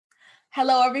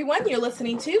Hello, everyone. You're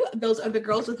listening to Those Are the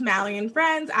Girls with Mallory and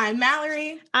Friends. I'm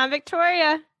Mallory. I'm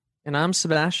Victoria. And I'm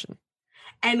Sebastian.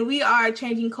 And we are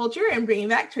changing culture and bringing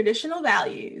back traditional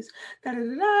values.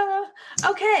 Da-da-da-da.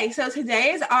 Okay, so today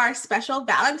is our special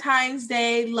Valentine's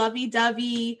Day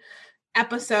lovey-dovey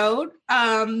episode.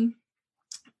 Valentine's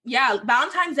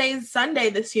Day is Sunday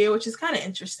this year, which is kind of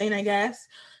interesting, I guess.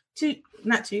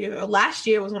 Last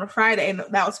year was on a Friday, and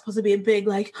that was supposed to be a big,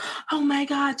 like, oh my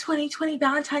God, 2020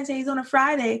 Valentine's Day is on a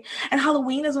Friday, and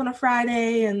Halloween is on a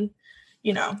Friday, and,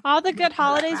 you know. All the good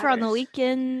holidays were on the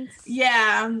weekends.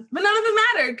 Yeah, but none of it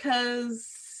mattered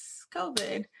because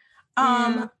COVID.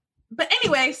 But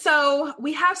anyway, so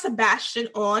we have Sebastian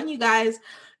on. You guys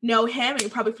know him, and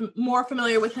you're probably more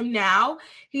familiar with him now.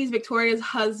 He's Victoria's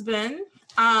husband.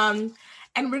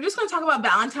 And we're just going to talk about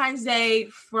Valentine's Day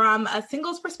from a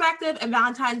singles perspective and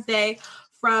Valentine's Day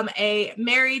from a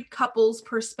married couple's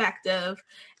perspective.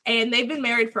 And they've been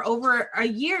married for over a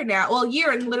year now. Well, a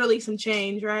year and literally some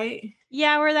change, right?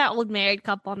 Yeah, we're that old married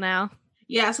couple now.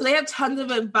 Yeah, so they have tons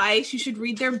of advice. You should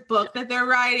read their book that they're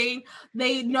writing.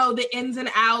 They know the ins and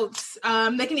outs.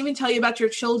 They can even tell you about your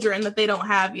children that they don't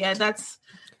have yet. That's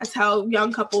how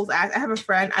young couples act. I have a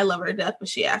friend, I love her to death, but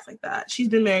she acts like that. She's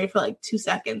been married for like 2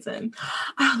 seconds, and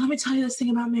let me tell you this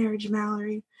thing about marriage,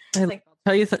 Mallory. I'll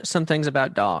tell you some things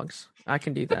about dogs. I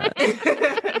can do that.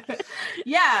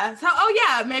 Yeah. So,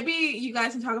 maybe you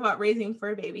guys can talk about raising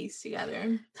fur babies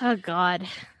together. Oh, God.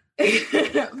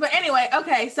 But anyway,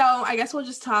 okay. So I guess we'll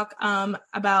just talk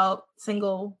about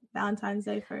single Valentine's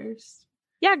Day first.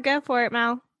 Yeah, go for it,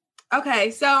 Mal.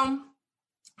 Okay. So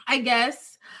I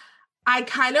guess I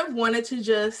kind of wanted to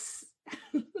just,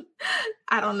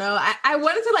 I don't know. I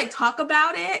wanted to talk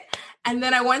about it, and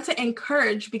then I wanted to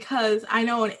encourage, because I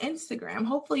know on Instagram,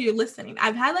 hopefully you're listening,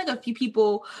 I've had a few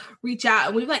people reach out,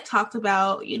 and we've talked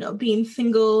about, being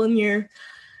single in your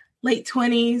late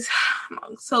 20s.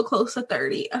 I'm so close to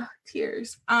 30.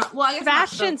 Tears. I guess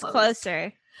Sebastian's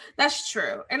closer. That's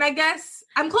true. And I guess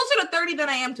I'm closer to 30 than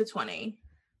I am to 20.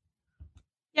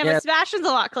 Yeah, but Sebastian's a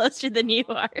lot closer than you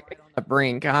are. The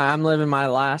brink. I'm living my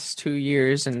last 2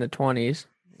 years in the 20s.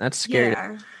 That's scary.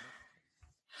 Yeah.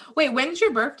 Wait, when's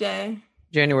your birthday?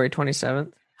 January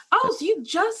 27th. Oh, so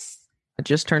I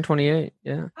just turned 28.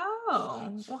 Yeah.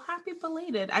 Oh, well, happy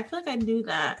belated. I feel like I knew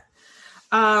that.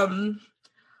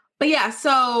 But yeah,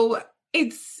 so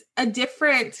it's a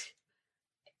different.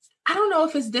 I don't know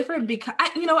if it's different because,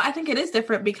 I think it is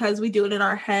different because we do it in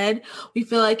our head. We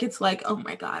feel like it's oh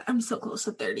my God, I'm so close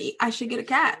to 30. I should get a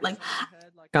cat.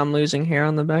 I'm losing hair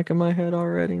on the back of my head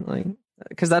already.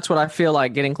 Because that's what I feel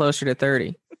like getting closer to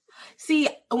 30. See,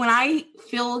 when I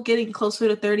feel getting closer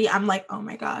to 30, I'm like, oh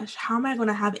my gosh, how am I going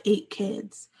to have 8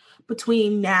 kids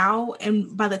between now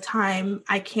and by the time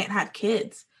I can't have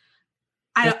kids?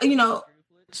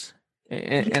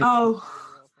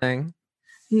 Thing.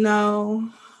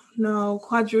 No,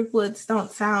 quadruplets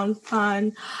don't sound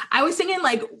fun. I was thinking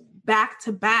back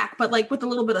to back, but with a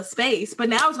little bit of space. But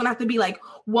now it's gonna have to be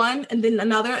one and then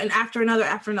another and after another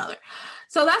after another.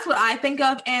 So that's what I think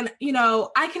of. And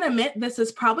I can admit this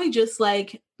is probably just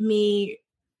me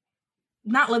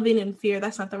not living in fear.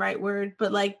 That's not the right word,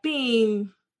 but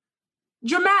being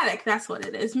dramatic. That's what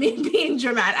it is. Me being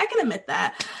dramatic. I can admit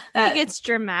that. I think it's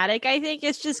dramatic. I think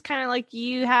it's just kind of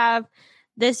you have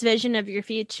this vision of your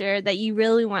future that you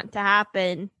really want to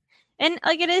happen. And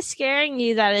it is scaring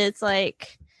you that it's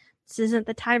this isn't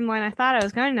the timeline I thought I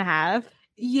was going to have.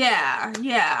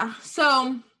 Yeah.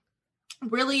 So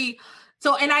really,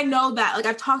 and I know that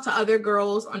I've talked to other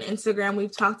girls on Instagram.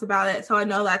 We've talked about it. So I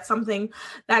know that's something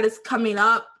that is coming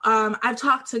up. I've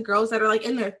talked to girls that are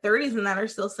in their 30s and that are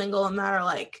still single and that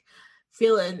are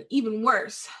feeling even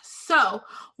worse. So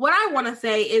what I want to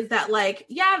say is that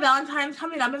Valentine's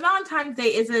coming up, and Valentine's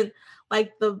Day isn't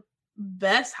the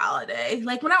best holiday.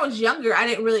 When I was younger, I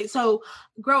didn't really. So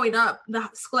growing up, the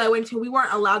school I went to, we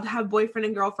weren't allowed to have boyfriend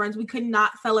and girlfriends. We could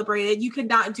not celebrate it. You could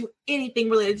not do anything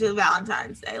related to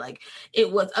Valentine's Day.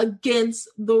 It was against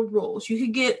the rules. You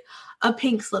could get a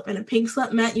pink slip, and a pink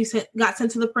slip meant you got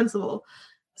sent to the principal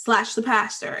 / the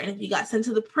pastor. And if you got sent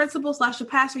to the principal / the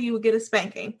pastor, you would get a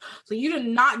spanking. So you did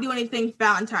not do anything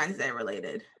Valentine's Day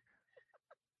related.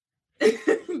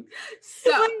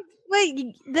 So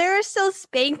wait, there are still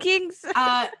spankings?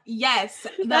 Yes.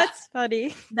 That's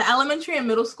funny. The elementary and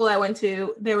middle school I went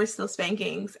to, there were still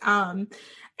spankings.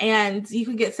 And you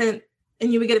could get sent,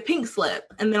 and you would get a pink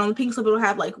slip. And then on the pink slip, it would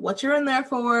have what you're in there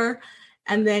for.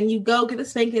 And then you go get a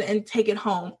spanking and take it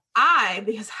home.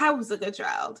 Because I was a good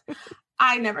child,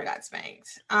 I never got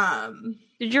spanked.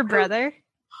 Did your brother?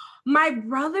 My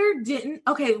brother didn't.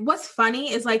 Okay, what's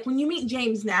funny is like when you meet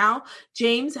James now,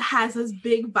 James has this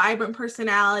big, vibrant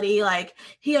personality. Like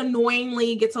he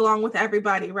annoyingly gets along with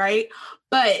everybody, right?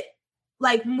 But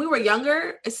like when we were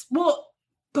younger,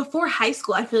 before high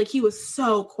school, I feel like he was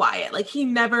so quiet. Like he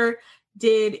never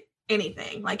did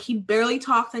anything. Like he barely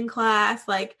talked in class.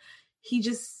 Like he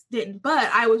just didn't. But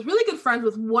I was really good friends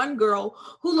with one girl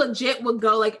who legit would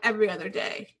go like every other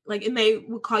day. Like, and they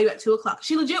would call you at 2:00.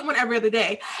 She legit went every other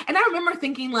day. And I remember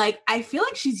thinking, like, I feel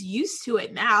like she's used to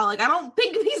it now. Like, I don't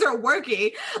think these are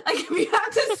working. Like, if you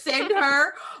have to send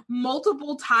her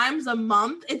multiple times a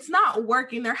month, it's not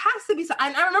working. There has to be some.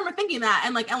 I remember thinking that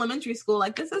in like elementary school,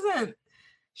 like,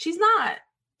 she's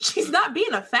not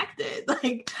being affected.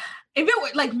 Like, if it were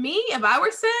like me, if I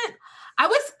were sent,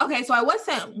 so I was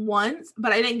sent once,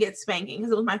 but I didn't get spanking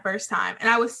because it was my first time. And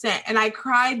I was sent and I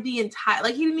cried he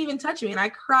didn't even touch me. And I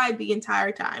cried the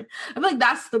entire time. I feel like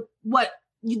that's the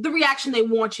reaction they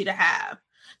want you to have.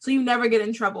 So you never get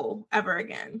in trouble ever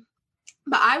again.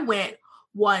 But I went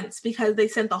once because they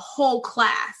sent the whole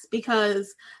class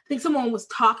because I think someone was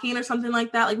talking or something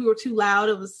like that. Like we were too loud.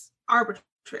 It was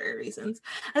arbitrary reasons.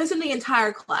 And they sent the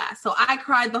entire class. So I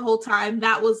cried the whole time.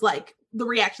 That was like the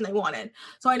reaction they wanted.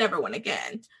 So I never went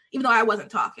again, even though I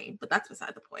wasn't talking, but that's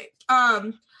beside the point.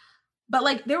 But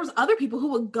like there was other people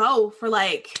who would go for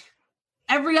like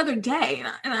every other day.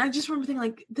 And I just remember thinking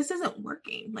like, this isn't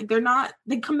working. Like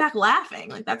they come back laughing.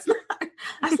 Like that's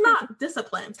not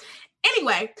discipline.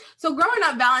 Anyway, so growing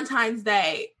up, Valentine's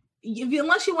Day,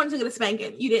 unless you wanted to get a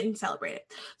spanking, you didn't celebrate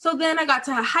it. So then I got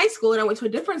to high school and I went to a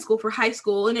different school for high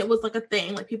school and it was like a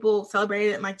thing. Like people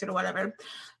celebrated it, liked it or whatever.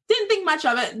 Didn't think much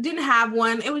of it. Didn't have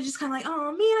one. It was just kind of like,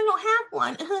 oh man, I don't have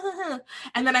one.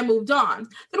 And then I moved on.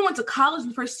 Then I went to college. In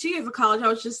the first 2 years of college, I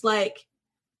was just like,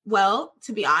 well,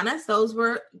 to be honest, those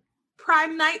were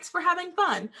prime nights for having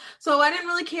fun. So I didn't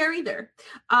really care either.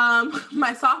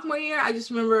 My sophomore year, I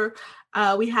just remember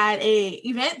we had a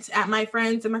event at my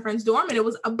friend's dorm, and it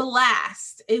was a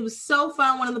blast. It was so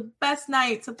fun. One of the best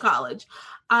nights of college.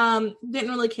 Didn't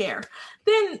really care.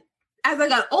 Then as I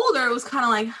got older, it was kind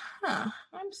of like,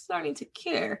 I'm starting to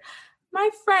care. My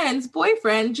friend's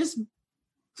boyfriend just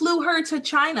flew her to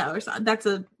China or something. That's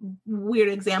a weird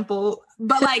example.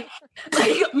 But like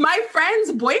my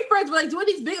friends' boyfriends were like doing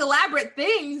these big elaborate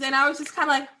things. And I was just kind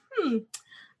of like,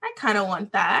 I kind of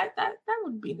want that. That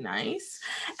would be nice.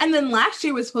 And then last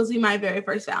year was supposed to be my very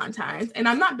first Valentine's. And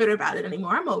I'm not bitter about it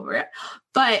anymore. I'm over it.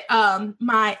 But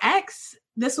my ex,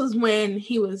 this was when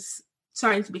he was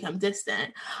starting to become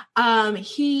distant.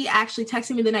 He actually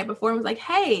texted me the night before and was like,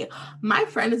 hey, my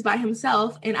friend is by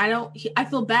himself and I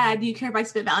feel bad. Do you care if I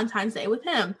spend Valentine's Day with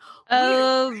him?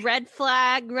 Oh, weird. Red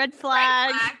flag. Right.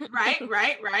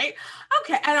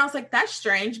 Okay. And I was like, that's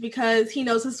strange because he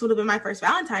knows this would have been my first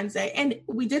Valentine's Day. And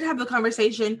we did have the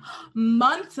conversation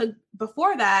months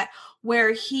before that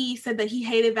where he said that he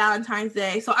hated Valentine's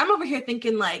Day. So I'm over here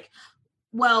thinking like,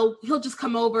 well, he'll just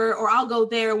come over or I'll go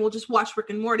there and we'll just watch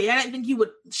Rick and Morty. I didn't think you would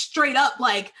straight up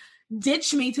like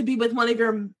ditch me to be with one of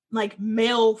your like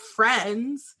male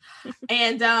friends.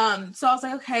 And so I was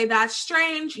like, okay, that's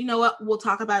strange. You know what? We'll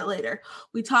talk about it later.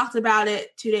 We talked about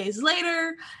it 2 days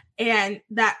later. And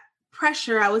that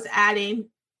pressure I was adding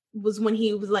was when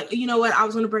he was like, you know what? I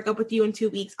was going to break up with you in 2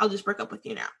 weeks. I'll just break up with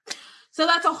you now. So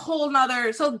that's a whole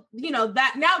nother. So, you know,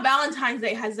 that now Valentine's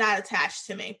Day has that attached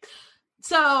to me.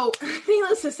 So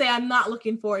needless to say, I'm not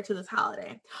looking forward to this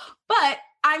holiday, but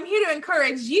I'm here to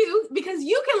encourage you because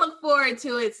you can look forward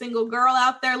to it, single girl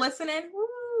out there listening.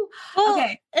 Woo. Well,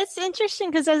 okay. It's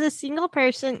interesting because as a single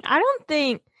person, I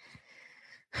think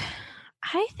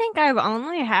I've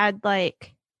only had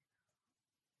like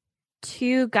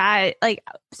two guys, like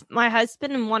my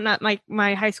husband and one of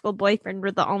my high school boyfriend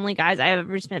were the only guys I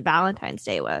ever spent Valentine's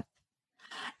Day with.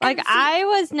 Like I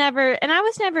was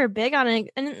never big on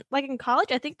it. And like in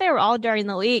college, I think they were all during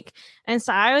the week. And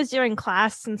so I was doing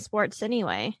class and sports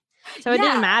anyway. So it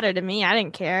didn't matter to me. I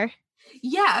didn't care.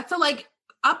 Yeah. So like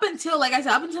up until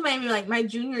maybe like my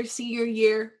junior, senior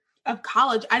year of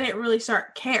college, I didn't really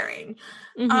start caring.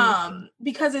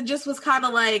 Because it just was kind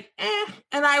of like,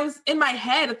 and I was in my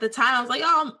head at the time, I was like,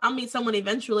 oh, I'll meet someone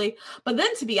eventually. But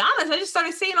then to be honest, I just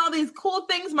started seeing all these cool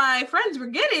things my friends were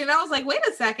getting. And I was like, wait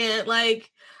a second,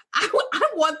 like, I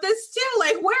want this too.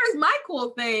 Like, where's my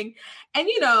cool thing? And,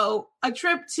 you know, a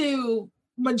trip to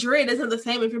Madrid isn't the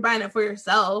same if you're buying it for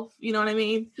yourself. You know what I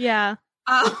mean? Yeah.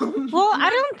 Well, I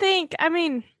don't think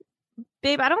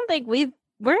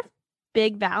we're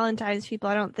big Valentine's people,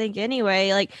 I don't think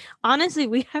anyway. Like honestly,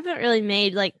 we haven't really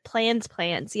made like plans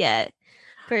yet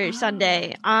for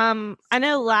Sunday. I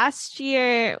know last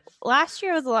year was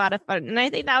a lot of fun, and I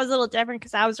think that was a little different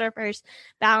because that was our first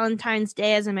Valentine's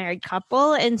Day as a married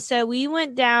couple, and so we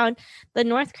went down. The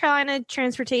North Carolina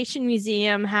Transportation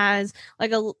Museum has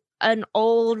like an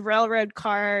old railroad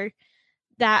car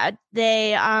that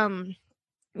they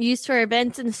used for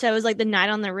events, and so it was like the night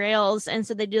on the rails, and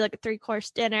so they do like a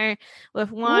 3-course dinner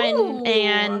with wine. Ooh.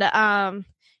 And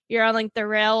you're on like the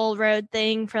railroad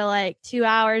thing for like 2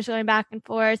 hours going back and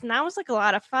forth, and that was like a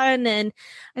lot of fun, and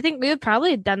I think we would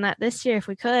probably have done that this year if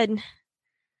we could.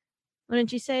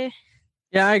 Wouldn't you say?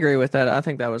 Yeah, I agree with that. I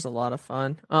think that was a lot of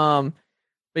fun.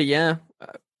 But yeah,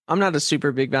 I'm not a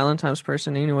super big Valentine's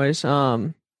person anyways.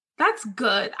 That's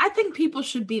good. I think people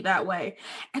should be that way.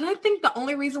 And I think the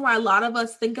only reason why a lot of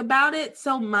us think about it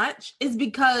so much is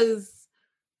because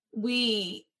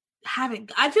we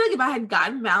haven't. I feel like if I had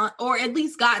gotten or at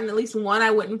least one, I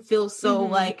wouldn't feel so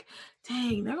like,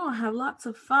 dang, they're going to have lots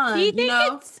of fun. Do you think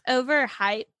it's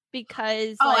overhyped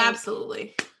because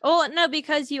absolutely. Oh, no,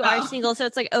 because you are single, so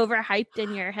it's like overhyped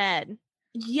in your head.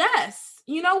 Yes.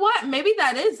 You know what? Maybe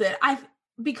that is it.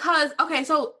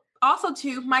 So also,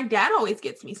 too, my dad always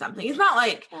gets me something. It's not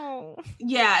like,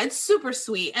 yeah, it's super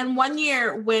sweet. And one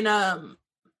year when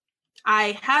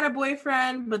I had a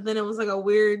boyfriend, but then it was like a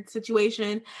weird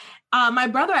situation, my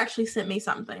brother actually sent me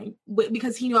something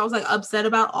because he knew I was like upset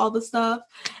about all the stuff.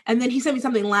 And then he sent me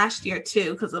something last year,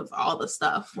 too, because of all the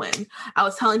stuff when I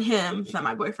was telling him that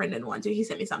my boyfriend didn't want to. He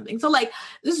sent me something. So, like,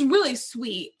 this is really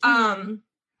sweet.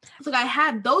 It's like I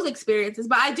had those experiences,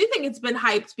 but I do think it's been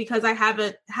hyped because I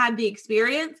haven't had the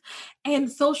experience.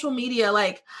 And social media,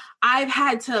 like I've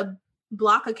had to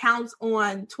block accounts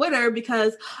on Twitter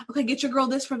because, okay, get your girl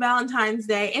this for Valentine's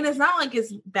Day. And it's not like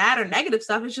it's bad or negative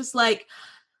stuff. It's just like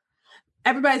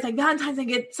everybody's like, Valentine's Day,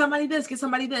 get somebody this, get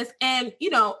somebody this. And,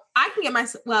 I can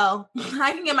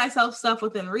get myself stuff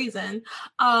within reason.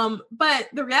 But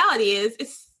the reality is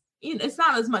it's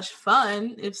not as much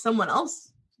fun if someone else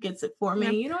gets it for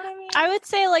me. You know what I mean? I would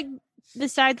say, like,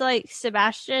 besides like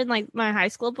Sebastian, like my high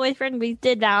school boyfriend, we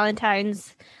did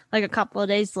Valentine's like a couple of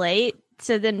days late.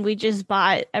 So then we just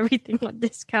bought everything on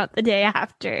discount the day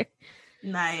after.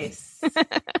 Nice.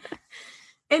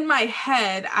 In my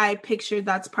head, I pictured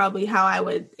that's probably how I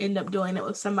would end up doing it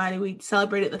with somebody. We'd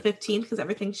celebrate it the 15th because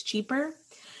everything's cheaper.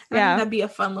 I think that'd be a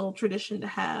fun little tradition to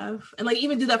have. And like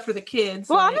even do that for the kids.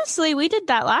 Well, honestly, we did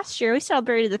that last year. We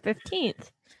celebrated the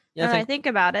 15th. Yeah, I think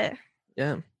about it.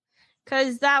 Yeah.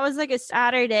 Because that was like a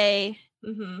Saturday.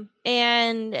 Mm-hmm.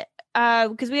 And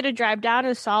because we had to drive down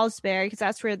to Salisbury because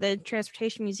that's where the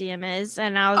Transportation Museum is.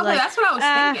 And I was that's what I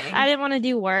was thinking. I didn't want to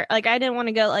do work. Like, I didn't want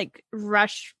to go like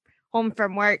rush home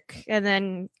from work and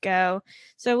then go.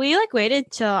 So we like waited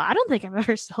till, I don't think I've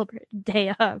ever celebrated a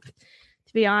day up,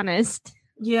 to be honest.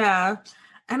 Yeah.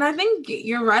 And I think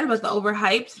you're right about the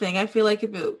overhyped thing. I feel like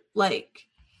if it like,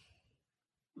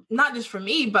 not just for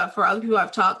me, but for other people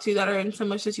I've talked to that are in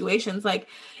similar situations, like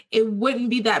it wouldn't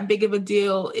be that big of a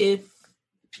deal if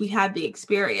we had the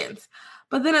experience.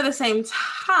 But then at the same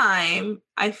time,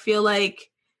 I feel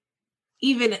like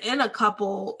even in a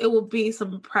couple, it will be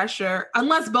some pressure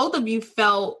unless both of you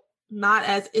felt not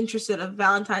as interested of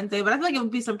Valentine's Day, but I feel like it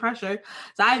would be some pressure.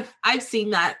 So I've seen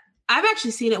that. I've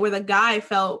actually seen it where the guy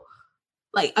felt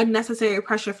like unnecessary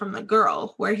pressure from the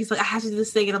girl where he's like, I have to do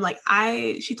this thing. And I'm like,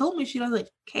 she told me she doesn't like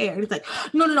care. And he's like,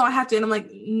 no, I have to. And I'm like,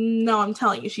 no, I'm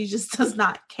telling you, she just does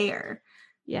not care.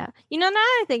 Yeah. Now that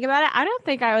I think about it, I don't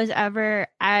think I was ever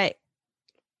at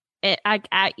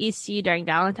EC during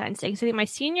Valentine's Day. Because I think my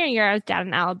senior year, I was down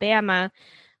in Alabama.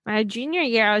 My junior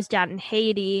year, I was down in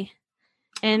Haiti.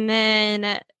 And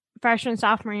then freshman,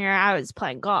 sophomore year, I was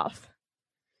playing golf.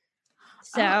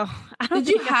 So I don't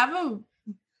Did you have a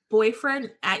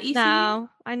boyfriend at ECU? No,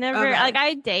 I never. Okay. Like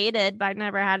I dated, but I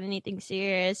never had anything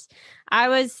serious. I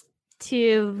was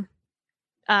too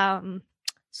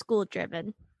school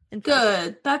driven.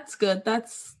 Good. That's good.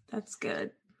 That's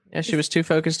good. Yeah, she was too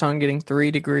focused on getting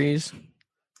 3 degrees.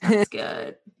 That's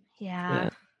good. Yeah.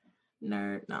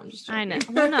 Nerd. No, I'm just joking. I know.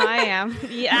 Well, no, I am.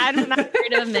 Yeah, I'm not here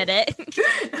to admit it.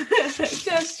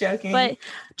 Just joking. But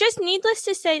just needless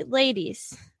to say,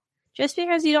 ladies, just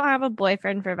because you don't have a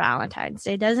boyfriend for Valentine's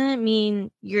Day doesn't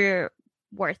mean you're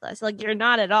worthless. Like, you're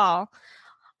not at all.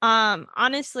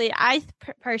 Honestly, I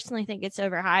personally think it's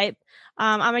overhyped.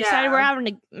 I'm excited.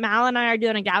 We're Mal and I are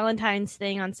doing a Galentine's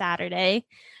thing on Saturday.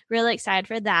 Really excited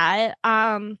for that.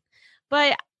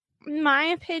 But in my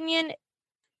opinion,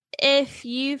 if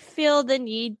you feel the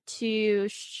need to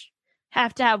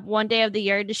have to have one day of the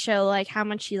year to show like how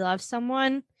much you love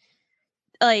someone,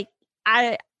 like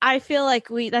I feel like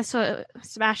that's what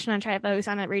Sebastian and I try to focus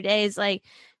on every day is like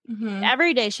Mhm.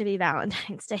 Every day should be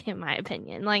Valentine's Day, in my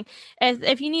opinion. Like,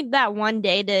 if you need that one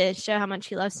day to show how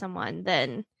much you love someone,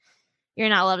 then you're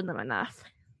not loving them enough.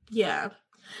 Yeah.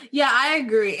 Yeah, I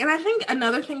agree. And I think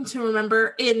another thing to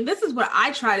remember, and this is what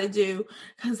I try to do,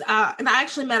 because and I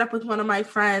actually met up with one of my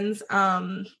friends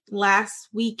last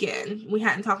weekend. We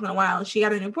hadn't talked in a while, and she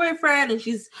got a new boyfriend, and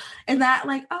she's in that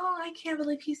like, oh, I can't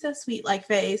believe he's so sweet like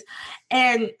phase.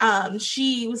 And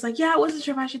she was like, yeah, I wasn't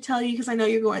sure if I should tell you because I know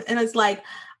you're going. And it's like,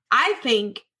 I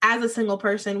think as a single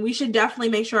person, we should definitely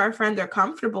make sure our friends are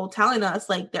comfortable telling us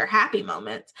like their happy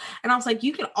moments. And I was like,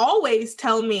 you can always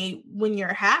tell me when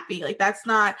you're happy. Like that's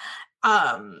not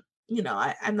I'm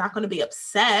not going to be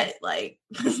upset. Like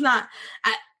it's not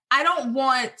I don't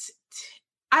want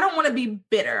to be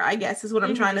bitter, I guess is what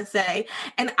I'm trying to say.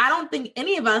 And I don't think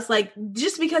any of us, like,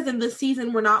 just because in this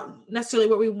season we're not necessarily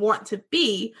where we want to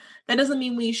be, that doesn't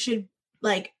mean we should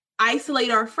like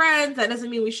isolate our friends. That doesn't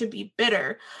mean we should be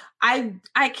bitter.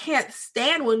 I can't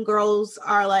stand when girls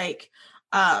are like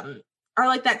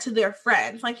that to their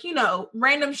friends. Like,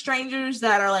 random strangers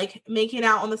that are like making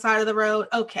out on the side of the road.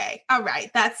 Okay. All right.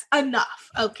 That's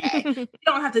enough. Okay. You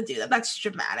don't have to do that. That's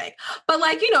dramatic. But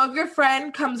like, if your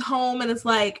friend comes home and it's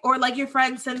like, or like your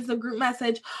friend sends a group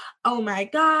message, oh my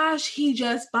gosh, he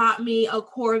just bought me a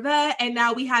Corvette and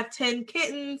now we have 10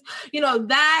 kittens,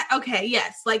 that, okay,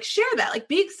 yes, like share that, like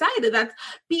be excited.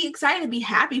 Be excited, be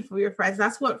happy for your friends.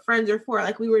 That's what friends are for.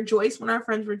 Like we rejoice when our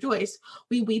friends rejoice.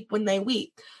 We weep when they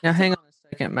weep. Now, hang on a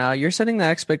second, Mal. You're setting the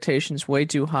expectations way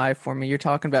too high for me. You're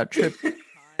talking about trip to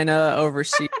China,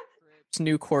 overseas trips,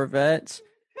 new Corvettes.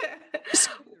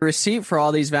 Receipt for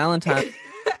all these Valentine's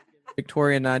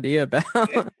Victorian idea about.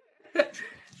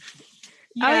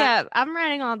 Yeah. Oh yeah, I'm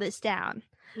writing all this down.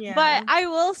 Yeah. But I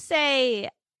will say,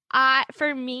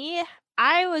 for me,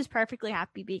 I was perfectly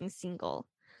happy being single.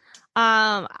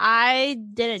 I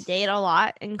didn't date a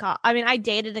lot in college. I mean, I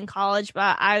dated in college,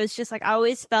 but I was just like, I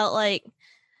always felt like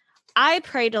I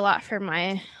prayed a lot for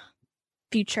my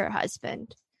future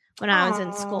husband when I was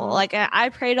in school. Like I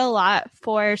prayed a lot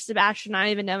for Sebastian, not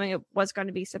even knowing it was going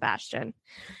to be Sebastian.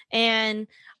 And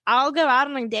I'll go out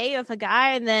on a date with a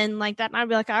guy, and then like that night I'll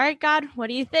be like, all right, God, what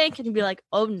do you think? And he'd be like,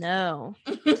 oh no.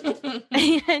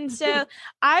 And so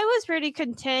I was pretty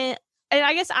content. And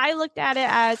I guess I looked at it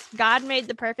as God made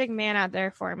the perfect man out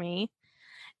there for me.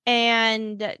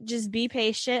 And just be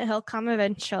patient. He'll come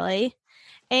eventually.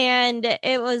 And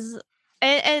it was,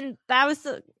 and that was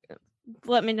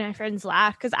what made my friends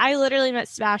laugh, because I literally met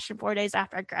Sebastian 4 days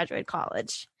after I graduated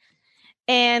college.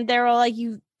 And they were like,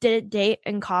 you didn't date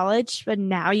in college, but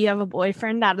now you have a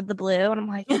boyfriend out of the blue. And I'm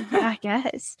like, yeah, I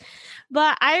guess.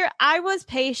 But I was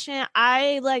patient.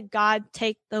 I let God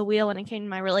take the wheel when it came to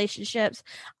my relationships.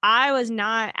 I was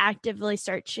not actively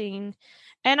searching.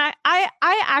 And I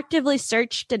actively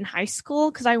searched in high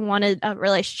school because I wanted a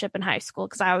relationship in high school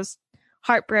because I was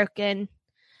heartbroken.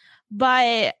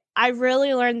 But I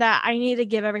really learned that I need to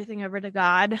give everything over to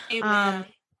God. Amen.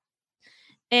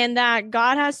 And that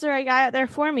God has the right guy out there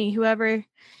for me, whoever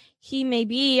he may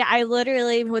be. I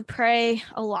literally would pray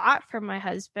a lot for my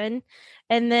husband.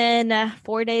 And then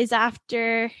 4 days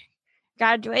after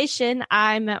graduation,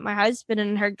 I met my husband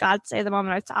and heard God say the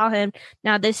moment I saw him,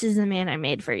 now this is the man I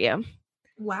made for you.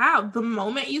 Wow. The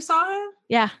moment you saw him?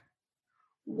 Yeah.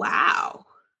 Wow.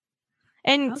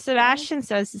 And okay. Sebastian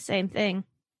says the same thing.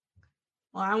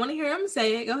 Well, I want to hear him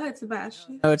say it. Go ahead,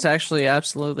 Sebastian. No, it's actually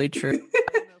absolutely true.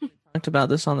 Talked about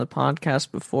this on the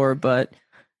podcast before, but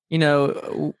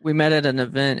we met at an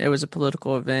event. It was a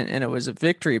political event, and it was a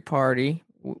victory party.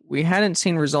 We hadn't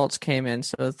seen results came in,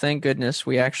 so thank goodness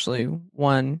we actually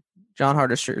won John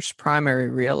Hardister's primary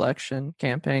re-election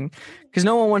campaign, because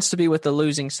no one wants to be with the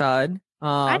losing side.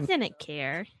 I didn't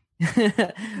care.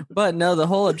 But no, the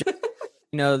whole objective,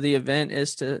 the event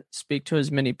is to speak to as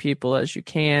many people as you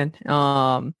can.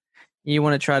 You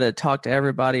want to try to talk to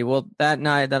everybody. Well, that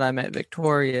night that I met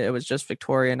Victoria, it was just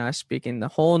Victoria and I speaking the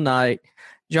whole night.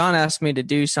 John asked me to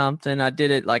do something. I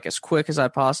did it like as quick as I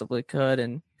possibly could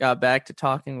and got back to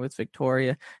talking with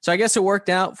Victoria. So I guess it worked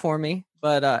out for me,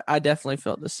 but I definitely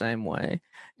felt the same way.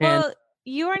 Well,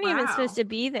 you weren't even supposed to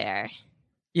be there.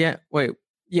 Yeah, wait.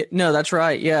 Yeah, no, that's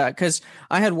right. Yeah, because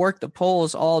I had worked the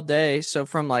polls all day. So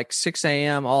from like 6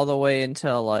 a.m. all the way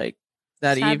until like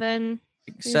that evening,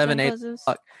 7, 8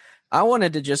 o'clock. I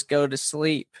wanted to just go to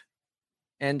sleep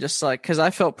and just like, because I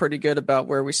felt pretty good about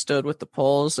where we stood with the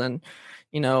polls and,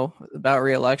 about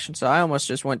re-election. So I almost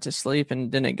just went to sleep and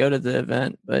didn't go to the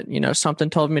event. But, something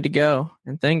told me to go.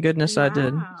 And thank goodness I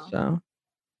did. So.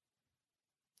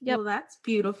 Yep. Well, that's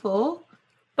beautiful.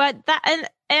 But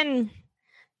that, and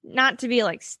not to be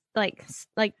like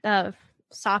the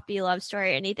soppy love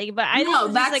story or anything, but I know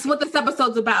that's what this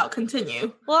episode's about.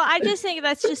 Continue. Well, I just think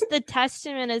that's just the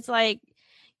testament. It's like,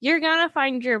 you're gonna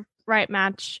find your right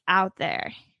match out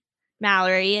there,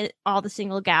 Mallory, all the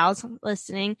single gals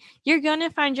listening. You're gonna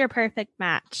find your perfect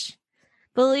match.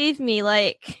 Believe me,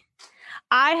 like,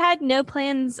 I had no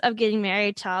plans of getting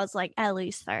married till I was like at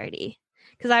least 30,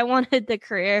 because I wanted the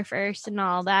career first and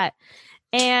all that.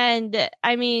 And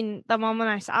I mean, the moment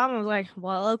I saw him, I was like,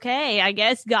 well, okay, I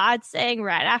guess God's saying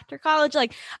right after college.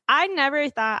 Like, I never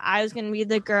thought I was going to be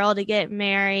the girl to get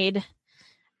married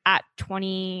at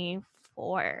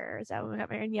 24. Is that when we got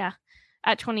married? Yeah,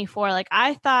 at 24. Like,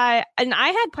 I thought, and I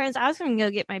had plans, I was going to go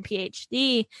get my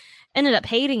PhD, ended up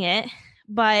hating it,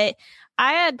 but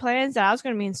I had plans that I was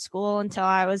going to be in school until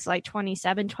I was like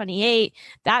 27, 28.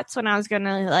 That's when I was going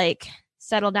to like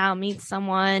settle down, meet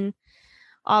someone,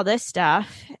 all this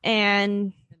stuff.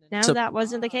 And no, that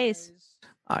wasn't the case.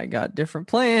 I got different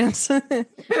plans.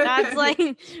 That's like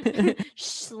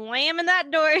slamming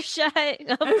that door shut,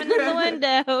 opening the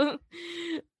window.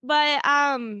 But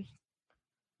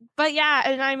yeah,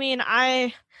 and I mean,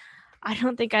 I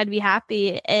don't think I'd be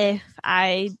happy if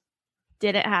I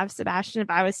didn't have Sebastian, if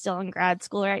I was still in grad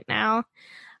school right now.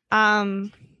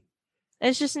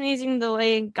 It's just amazing the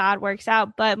way God works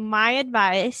out. But my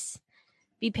advice,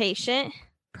 be patient.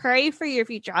 Pray for your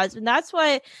future husband. That's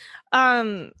what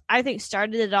I think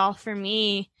started it all for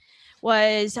me,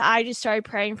 was I just started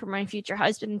praying for my future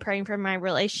husband and praying for my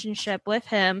relationship with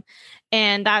him.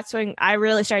 And that's when I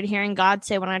really started hearing God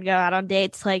say, when I'd go out on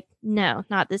dates, like, no,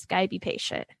 not this guy, be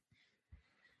patient.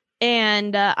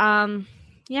 And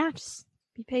yeah, just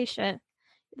be patient.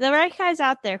 The right guy's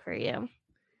out there for you.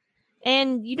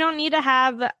 And you don't need to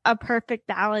have a perfect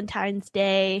Valentine's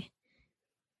Day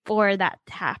for that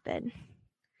to happen.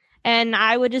 And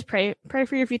I would just pray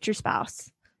for your future spouse.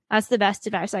 That's the best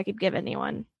advice I could give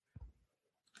anyone.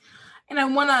 And I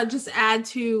want to just add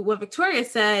to what Victoria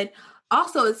said.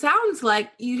 Also, it sounds like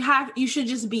you should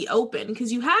just be open,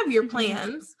 because you have your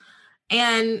plans.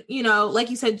 And, you know,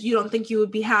 like you said, you don't think you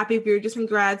would be happy if you were just in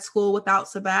grad school without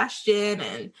Sebastian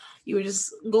and you were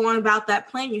just going about that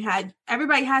plan you had.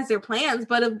 Everybody has their plans,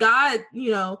 but if God,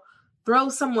 you know,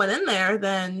 throws someone in there,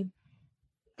 then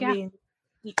yeah. I mean,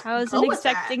 I wasn't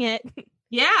expecting it.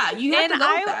 Yeah, you have to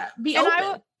go with that. Be open.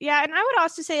 And I would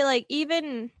also say, like,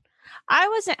 even I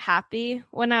wasn't happy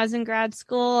when I was in grad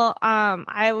school.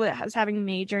 I was having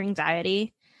major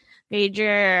anxiety,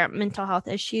 major mental health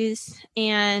issues,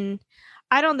 and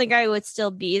I don't think I would still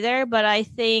be there, but I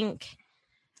think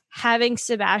having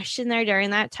Sebastian there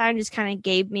during that time just kind of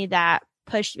gave me that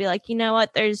push to be like, you know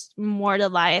what, there's more to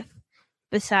life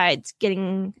besides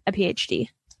getting a PhD.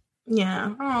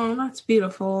 Yeah. Oh, that's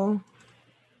beautiful.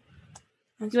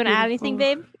 You want to add anything,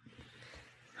 babe?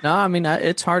 No, I mean,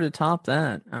 it's hard to top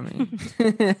that. I mean.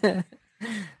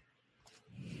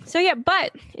 So, yeah,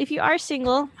 but if you are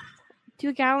single, do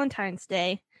a Valentine's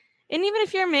Day. And even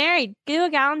if you're married, do a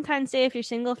Valentine's Day if you're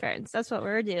single, friends. That's what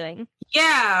we're doing.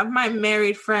 Yeah, my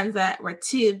married friends that were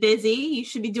too busy, you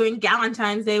should be doing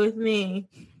Valentine's Day with me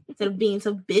instead of being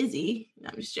so busy. No,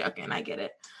 I'm just joking. I get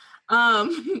it.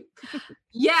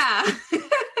 Yeah.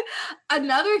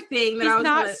 Another thing that He's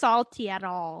not salty at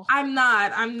all. I'm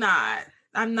not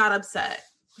upset.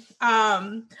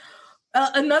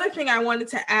 Another thing I wanted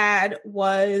to add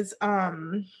was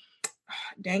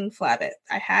dang Flabbit.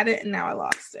 I had it and now I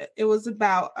lost it. It was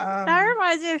about that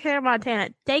reminds me of Hannah Montana.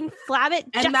 Dang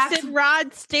Flabbit, Jackson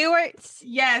Rod Stewart.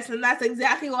 Yes, and that's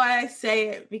exactly why I say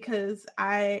it, because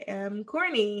I am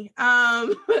corny.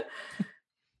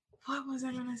 What was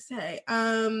I gonna say?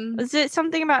 Was it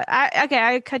something about?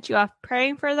 I cut you off.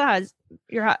 Praying for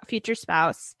your future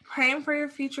spouse. Praying for your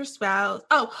future spouse.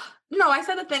 Oh no, I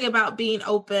said the thing about being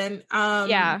open.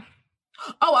 Yeah.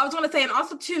 Oh, I was going to say, and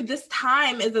also too, this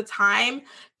time is a time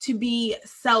to be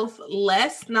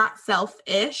selfless, not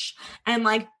selfish. And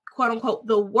like, quote unquote,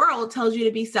 the world tells you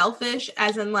to be selfish,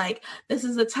 as in like, this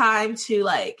is a time to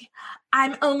like,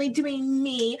 I'm only doing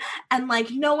me and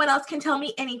like, no one else can tell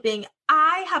me anything.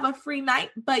 I have a free night,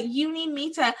 but you need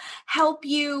me to help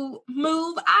you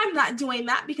move. I'm not doing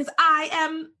that because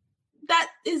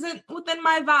that isn't within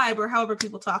my vibe, or however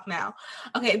people talk now.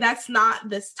 Okay, that's not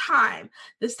this time.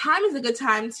 This time is a good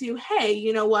time to, hey,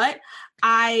 you know what?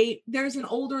 There's an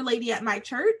older lady at my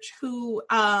church who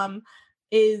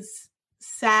is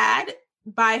sad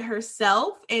by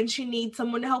herself and she needs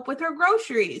someone to help with her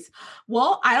groceries.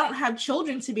 Well, I don't have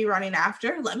children to be running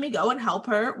after. Let me go and help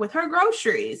her with her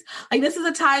groceries. Like, this is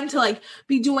a time to like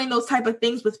be doing those type of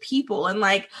things with people. And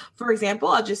like, for example,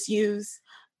 I'll just use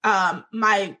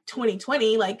my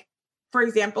 2020, like for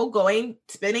example,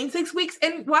 spending 6 weeks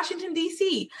in Washington,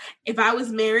 D.C. If I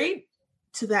was married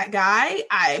to that guy,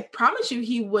 I promise you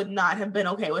he would not have been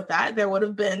okay with that. There would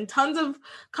have been tons of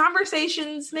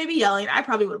conversations, maybe yelling. I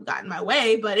probably would have gotten my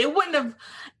way, but I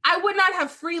would not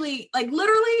have freely, like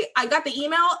literally, I got the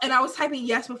email and I was typing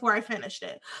yes before I finished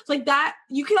it. It's like that,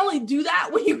 you can only do that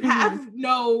when you have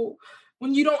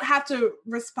when you don't have to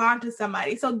respond to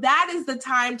somebody. So that is the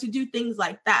time to do things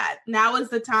like that. Now is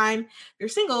the time, if you're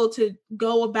single, to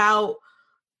go about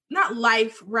not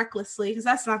life recklessly, because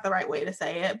that's not the right way to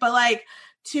say it, but like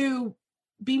to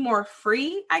be more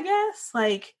free, I guess.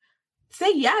 Like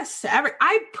say yes to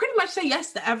I pretty much say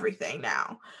yes to everything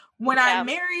now. When I'm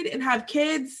married and have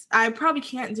kids, I probably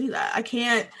can't do that. I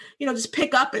can't, just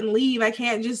pick up and leave. I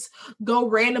can't just go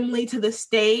randomly to the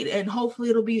state and hopefully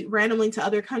it'll be randomly to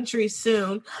other countries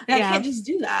soon. I can't just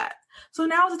do that. So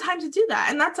now is the time to do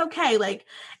that. And that's okay. Like,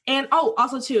 and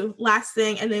also too, last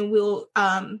thing, and then we'll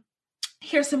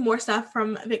hear some more stuff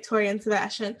from Victoria and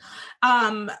Sebastian.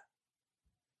 I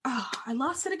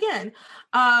lost it again.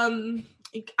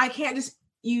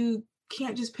 You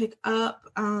can't just pick up.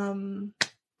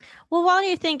 Well, while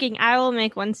you're thinking, I will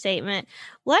make one statement.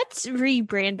 Let's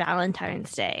rebrand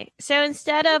Valentine's Day. So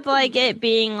instead of like it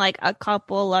being like a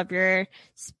couple love your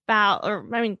spouse, or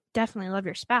I mean, definitely love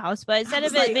your spouse, but instead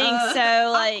of it being so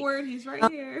like awkward, he's right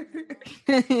here.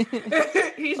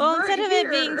 Instead of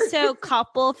it being so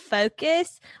couple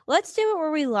focused, let's do it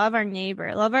where we love our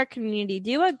neighbor, love our community,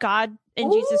 do what God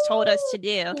and Jesus told us to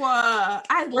do.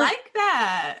 I like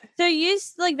that. So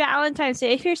use like Valentine's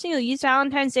Day. If you're single, use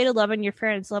Valentine's Day to love on your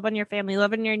friends, love on your family,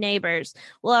 love on your neighbors,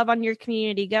 love on your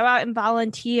community. Go out and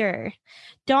volunteer.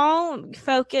 Don't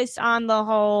focus on the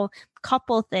whole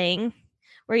couple thing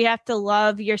where you have to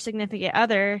love your significant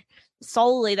other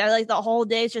solely. That like the whole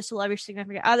day is just to love your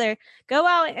significant other. Go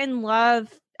out and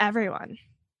love everyone.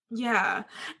 Yeah.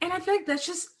 And I feel like that's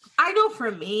just, I know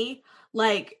for me,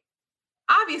 like,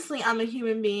 obviously I'm a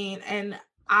human being and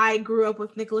I grew up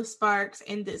with Nicholas Sparks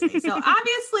and Disney. So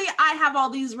obviously I have all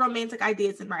these romantic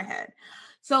ideas in my head.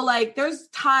 So like there's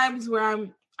times where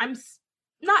I'm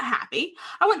not happy.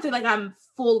 I wouldn't say like I'm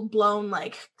full blown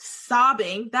like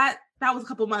sobbing. That was a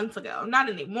couple months ago, not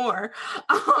anymore.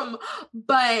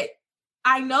 But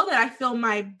I know that I feel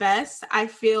my best. I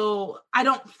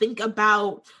don't think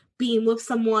about being with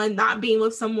someone, not being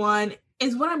with someone.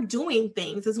 Is when I'm doing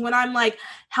things, is when I'm like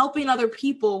helping other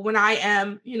people, when I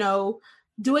am,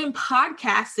 doing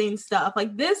podcasting stuff.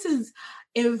 Like this is,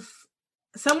 if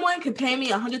someone could pay me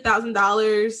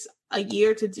 $100,000 a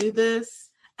year to do this,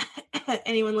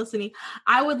 anyone listening,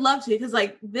 I would love to, because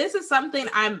like this is something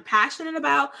I'm passionate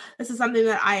about. This is something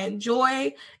that I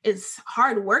enjoy. It's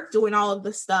hard work doing all of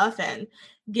this stuff and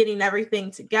getting everything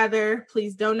together.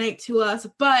 Please donate to us.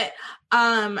 But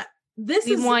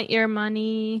we want your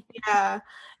money. Yeah,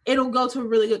 it'll go to a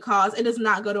really good cause. It does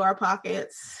not go to our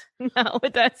pockets. No,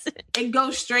 it doesn't. It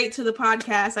goes straight to the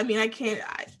podcast. I mean,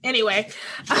 anyway.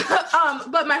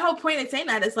 But my whole point in saying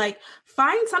that is like,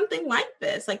 find something like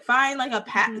this. Like find like a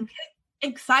get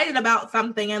excited about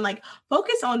something and like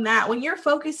focus on that. When you're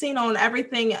focusing on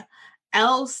everything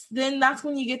else, then that's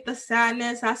when you get the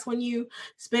sadness. That's when you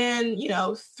spend,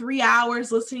 3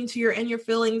 hours listening to your In Your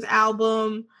Feelings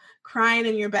album, crying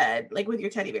in your bed, like with your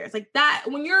teddy bears, like that.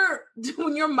 When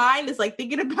your mind is like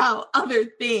thinking about other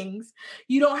things,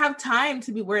 you don't have time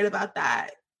to be worried about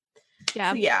that.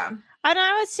 Yeah. So, yeah. And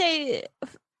I would say,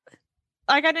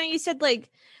 like, I know you said like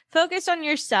focus on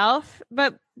yourself,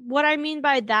 but what I mean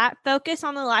by that, focus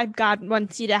on the life God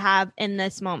wants you to have in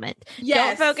this moment.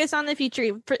 Yes. Don't focus on the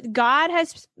future. God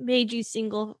has made you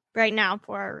single right now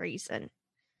for a reason.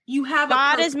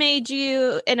 God has made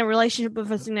you in a relationship with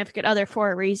a significant other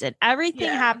for a reason. Everything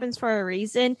happens for a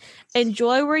reason.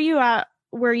 Enjoy where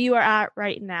you are at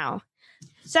right now.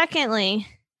 Secondly,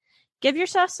 give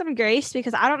yourself some grace,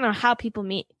 because I don't know how people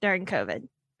meet during COVID.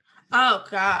 Oh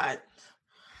God.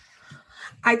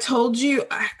 I told you,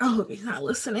 I hope he's not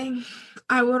listening.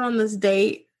 I went on this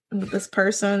date with this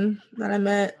person that I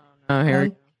met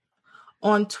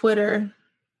on Twitter.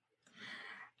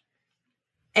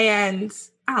 And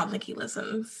I don't think he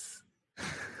listens.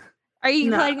 Are you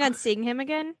planning on seeing him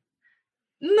again?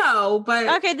 No,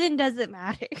 but okay, then does it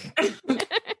matter?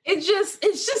 It's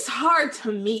just hard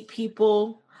to meet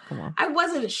people. I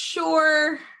wasn't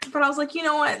sure, but I was like, you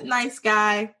know what? Nice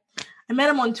guy. I met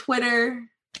him on Twitter.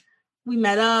 We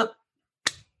met up.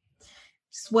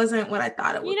 Just wasn't what I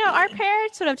thought it would be. Our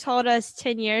parents would have told us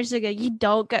 10 years ago, you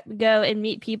don't go and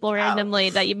meet people randomly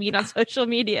that you meet on social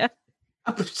media.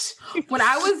 When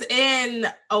I was in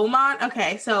Oman,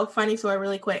 okay, so funny story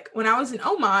really quick. When I was in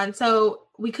Oman, so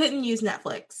we couldn't use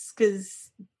Netflix because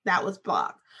that was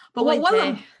blocked. But what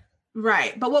wasn't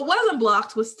right? But what wasn't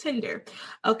blocked was Tinder.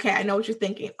 Okay, I know what you're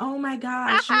thinking. Oh my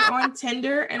gosh, you're on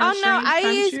Tinder in a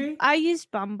strange country. I use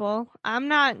Bumble. I'm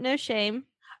not, no shame.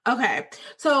 Okay,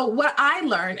 so what I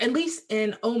learned, at least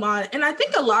in Oman, and I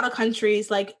think a lot of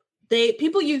countries, like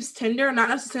people use Tinder not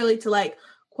necessarily to like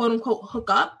quote unquote hook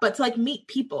up, but to like meet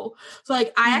people. So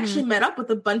like I actually met up with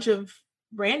a bunch of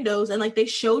randos and like they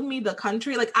showed me the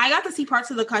country. Like I got to see parts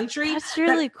of the country. That's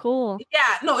really cool.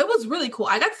 Yeah, no, it was really cool.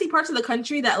 I got to see parts of the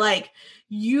country that like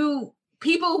people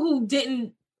who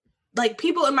didn't, like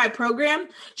people in my program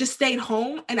just stayed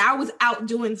home and I was out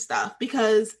doing stuff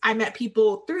because I met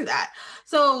people through that.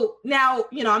 So now,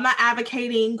 you know, I'm not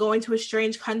advocating going to a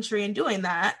strange country and doing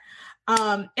that.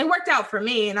 It worked out for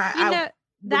me, and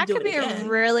that could be a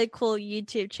really cool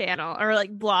YouTube channel or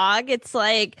like blog. It's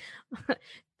like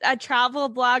a travel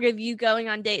blog of you going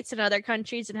on dates in other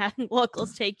countries and having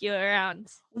locals take you around.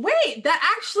 Wait,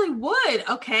 that actually would.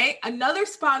 Okay, another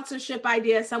sponsorship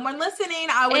idea. Someone listening,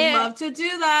 I would love to do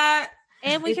that.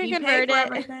 And we can convert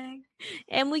it.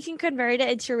 And we can convert it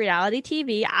into reality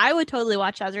TV. I would totally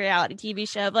watch that as a reality TV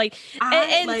show. Like,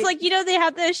 and it's like, you know, they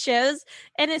have those shows,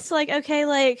 and it's like, okay,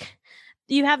 like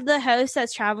you have the host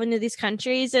that's traveling to these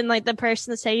countries, and like the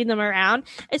person that's taking them around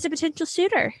is a potential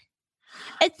suitor.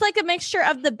 It's like a mixture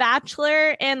of The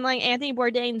Bachelor and like Anthony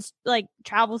Bourdain's like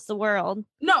travels the world.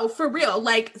 No, for real.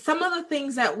 Like some of the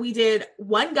things that we did,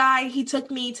 one guy, he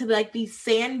took me to like these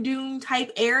sand dune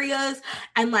type areas,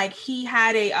 and like he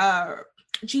had a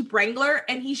Jeep Wrangler,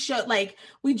 and he showed like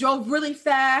we drove really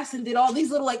fast and did all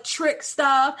these little like trick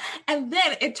stuff. And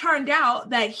then it turned out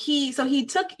that he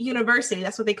took university,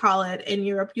 that's what they call it in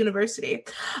Europe, university.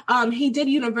 He did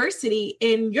university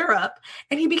in Europe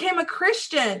and he became a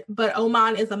Christian, but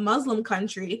Oman is a Muslim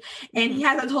country and he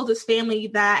hasn't told his family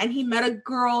that. And he met a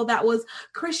girl that was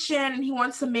Christian and he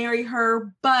wants to marry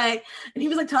her, and he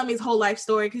was like telling me his whole life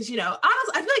story because, you know,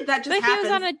 honestly, I feel like that just happens.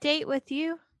 He was on a date with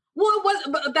you? Well, it was,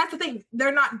 but that's the thing.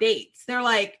 They're not dates. They're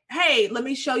like, hey, let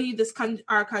me show you this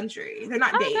our country. They're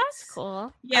not dates. That's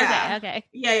cool. Yeah. Okay.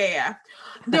 Yeah.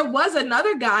 There was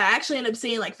another guy I actually ended up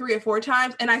seeing like 3 or 4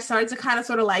 times, and I started to kind of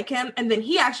sort of like him. And then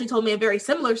he actually told me a very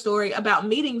similar story about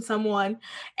meeting someone,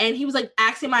 and he was like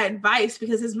asking my advice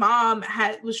because his mom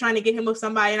was trying to get him with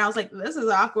somebody, and I was like, this is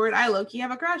awkward. I low-key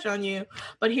have a crush on you,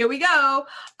 but here we go.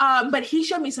 But he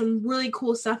showed me some really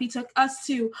cool stuff. He took us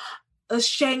to a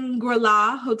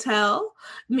Shangri-La hotel,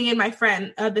 me and my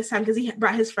friend this time, because he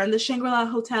brought his friend, the Shangri-La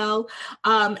hotel.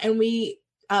 And we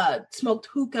smoked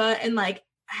hookah and like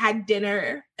had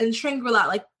dinner in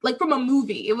Shangri-La, like from a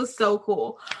movie. It was so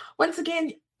cool. Once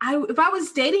again, if I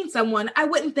was dating someone, I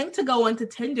wouldn't think to go onto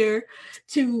Tinder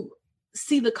to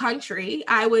see the country.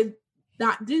 I would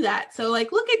not do that. So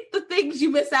like, look at the things you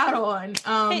miss out on.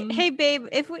 Hey babe,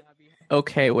 if we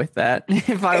okay with that.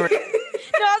 If I were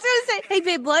No, I was gonna say, hey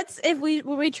babe,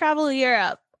 when we travel to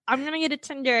Europe, I'm gonna get a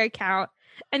Tinder account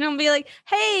and I'll be like,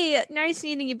 hey, nice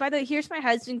meeting you. By the way, here's my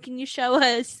husband. Can you show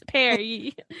us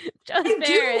Paris?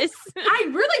 I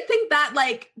really think that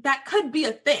like that could be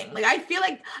a thing. Like I feel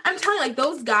like I'm telling you, like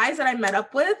those guys that I met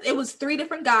up with, it was 3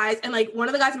 different guys, and like one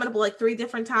of the guys I met up with like 3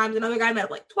 different times. Another guy I met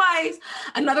up like twice.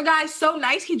 Another guy so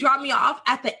nice, he dropped me off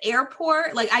at the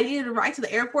airport. Like I needed a ride to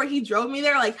the airport. He drove me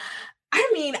there. Like I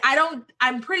mean,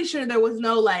 I'm pretty sure there was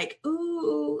no like,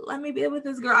 ooh, let me be with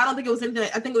this girl. I don't think it was anything.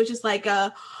 I think it was just like,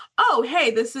 oh,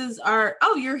 hey, this is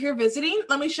you're here visiting.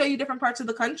 Let me show you different parts of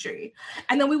the country.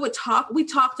 And then we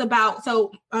talked about,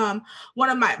 so one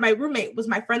of my roommate was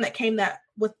my friend that came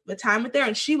with the time with there,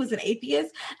 and she was an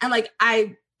atheist. And like,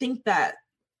 I think that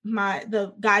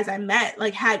the guys I met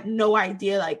like had no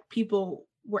idea like people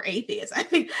were atheists. I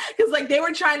think because like she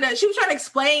was trying to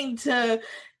explain to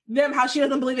them how she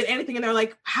doesn't believe in anything, and they're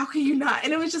like, how can you not?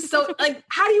 And it was just so like,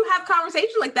 how do you have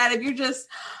conversation like that if you're just,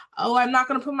 oh, I'm not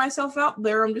going to put myself out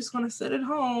there, I'm just going to sit at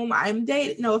home, I'm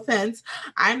dating, no offense,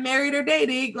 I'm married or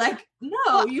dating, like,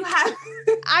 no, you have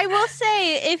I will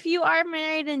say, if you are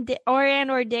married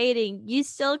or dating, you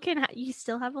still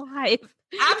have a life.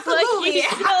 Absolutely.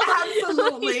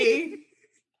 Absolutely.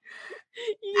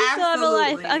 You still have a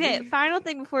life. Okay, final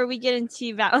thing before we get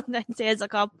into Valentine's Day as a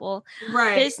couple.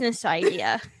 Right. Business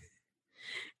idea.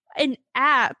 An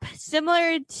app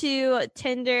similar to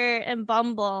Tinder and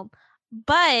Bumble,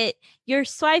 but you're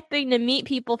swiping to meet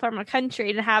people from a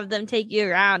country to have them take you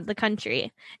around the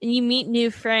country, and you meet new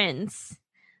friends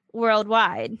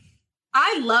worldwide.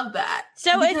 I love that.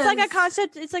 So it's like a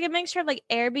concept. It's like a mixture of like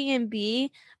Airbnb,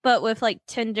 but with like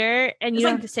Tinder, and you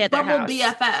don't have to stay at their house. Bumble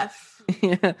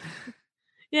BFF.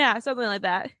 Yeah, something like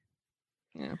that.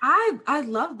 Yeah. I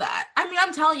love that. I mean,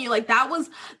 I'm telling you, like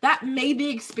that made the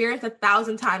experience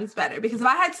 1,000 times better, because if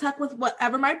I had stuck with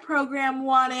whatever my program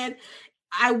wanted,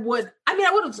 I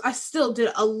still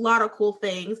did a lot of cool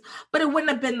things, but it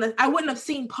wouldn't have been I wouldn't have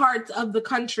seen parts of the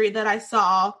country that I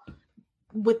saw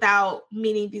without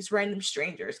meeting these random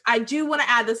strangers. I do want to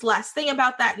add this last thing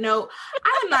about that note.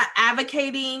 I am not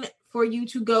advocating for you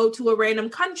to go to a random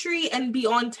country and be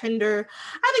on Tinder.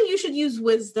 I think you should use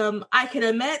wisdom. I can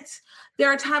admit there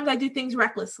are times I do things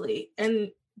recklessly,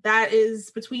 and that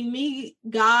is between me,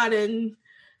 God, and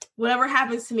whatever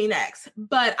happens to me next.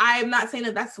 But I am not saying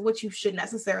that that's what you should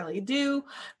necessarily do.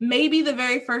 Maybe the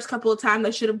very first couple of times I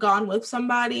should have gone with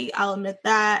somebody. I'll admit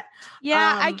that.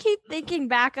 Yeah, I keep thinking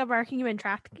back of our human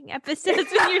trafficking episodes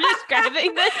when you're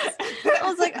describing this. I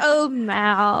was like, oh,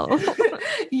 no.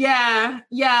 Yeah.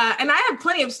 And I have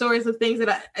plenty of stories of things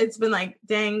that it's been like,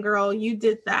 dang, girl, you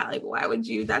did that. Like, why would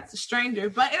you? That's a stranger.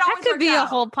 But it always could be out. A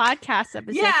whole podcast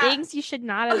episode. Yeah. Things you should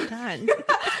not have done.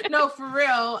 No, for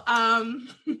real.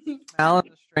 Alan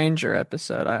the Stranger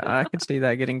episode. I could see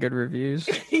that getting good reviews.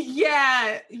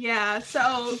 Yeah.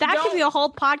 So that could be a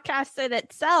whole podcast in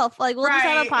itself. Like we'll just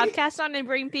have a podcast on and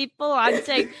bring people on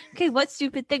saying, okay, what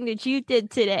stupid thing that you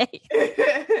did today?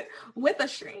 With a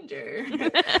stranger.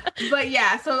 But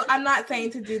yeah, so I'm not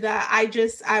saying to do that.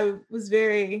 I was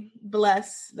very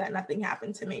blessed that nothing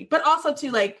happened to me. But also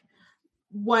to like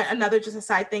another just a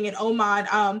side thing in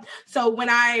Oman. So when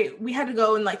we had to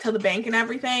go and like tell the bank and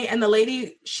everything, and the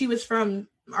lady, she was from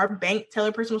our bank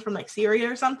teller person was from like Syria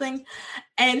or something,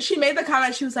 and she made the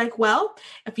comment, she was like, well,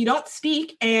 if you don't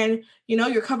speak and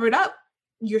you're covered up,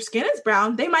 your skin is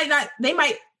brown, they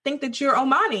might think that you're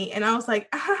Omani. And I was like,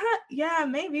 yeah,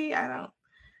 maybe. I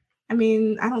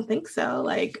don't think so.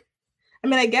 Like,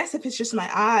 I guess if it's just my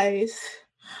eyes.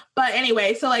 But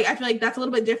anyway, so like I feel like that's a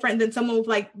little bit different than someone with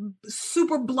like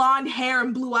super blonde hair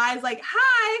and blue eyes. Like,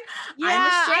 hi, I'm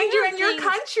a stranger in your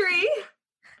country.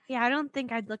 Yeah, I don't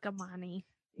think I'd look Omani.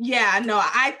 Yeah, no,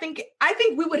 I think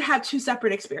we would have two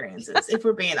separate experiences if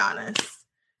we're being honest.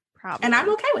 Probably. And I'm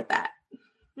okay with that.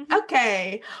 Mm-hmm.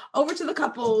 Okay, over to the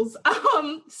couples.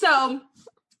 So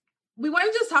we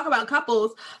want to just talk about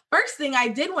couples. First thing I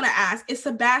did want to ask is,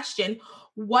 Sebastian,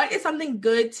 what is something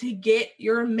good to get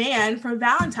your man for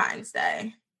Valentine's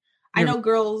Day? I know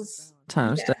girls.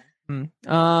 Valentine's Day.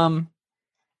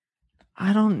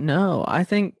 I don't know. I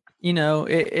think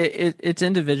it's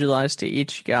individualized to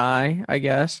each guy, I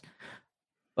guess.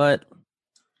 But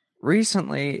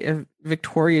recently, if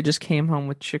Victoria just came home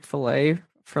with Chick-fil-A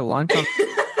for lunch,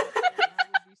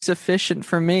 sufficient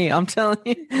for me. I'm telling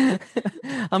you.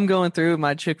 I'm going through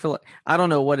my Chick-fil-A. I don't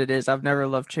know what it is. I've never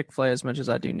loved Chick-fil-A as much as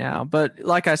I do now. But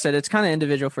like I said, it's kind of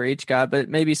individual for each guy. But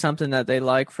maybe something that they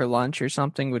like for lunch or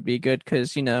something would be good,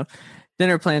 because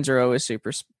dinner plans are always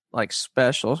super like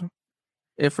special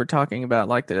if we're talking about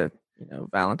like the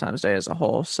Valentine's Day as a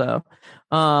whole. So,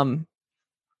 but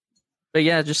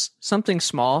yeah, just something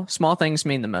small. Small things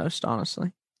mean the most,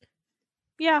 honestly.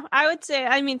 Yeah, I would say,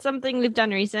 something we've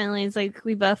done recently is like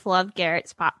we both love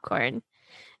Garrett's popcorn.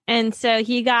 And so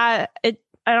he got it.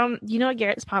 You know what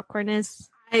Garrett's popcorn is?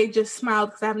 I just smiled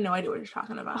because I have no idea what you're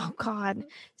talking about. Oh, God.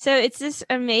 So it's this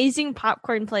amazing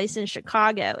popcorn place in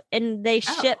Chicago, and they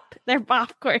ship their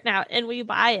popcorn out, and we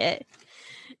buy it.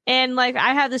 And like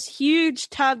I have this huge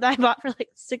tub that I bought for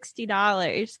like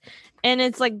 $60, and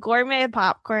it's like gourmet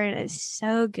popcorn. It's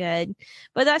so good.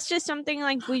 But that's just something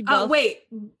like we both. Wait,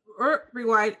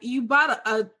 rewind. You bought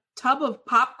a tub of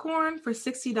popcorn for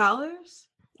 $60?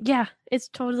 Yeah, it's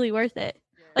totally worth it.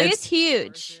 Like it's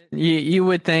huge. You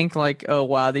would think like, oh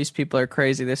wow, these people are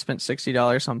crazy. They spent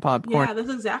 $60 on popcorn. Yeah, that's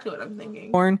exactly what I'm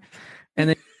thinking. And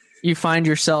then you find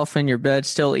yourself in your bed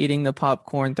still eating the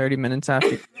popcorn 30 minutes after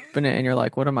you open it, and you're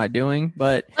like, what am I doing?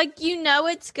 But like,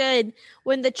 it's good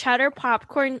when the cheddar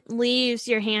popcorn leaves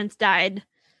your hands dyed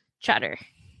cheddar.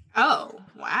 Oh,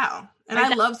 wow. And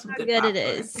I love some good popcorn. It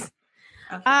is.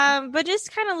 Okay. But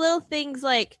just kind of little things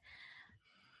like,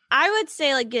 I would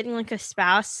say like getting like a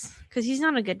spouse, because he's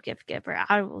not a good gift giver.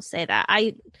 I will say that.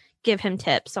 I give him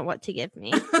tips on what to give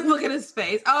me. Look at his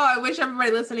face. Oh, I wish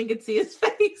everybody listening could see his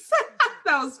face.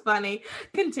 That was funny.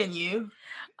 Continue.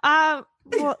 Well,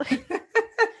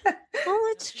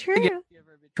 it's true.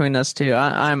 Between us two,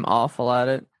 I'm awful at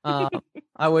it.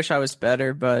 I wish I was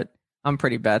better, but I'm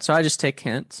pretty bad. So I just take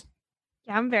hints.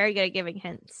 Yeah, I'm very good at giving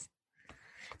hints.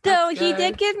 Though he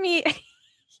did give me,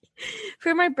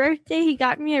 for my birthday, he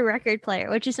got me a record player,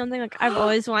 which is something like I've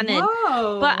always wanted.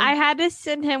 Whoa. But I had to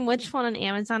send him which one on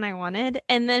Amazon I wanted.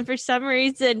 And then for some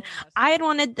reason, I had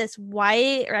wanted this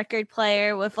white record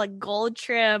player with like gold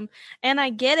trim. And I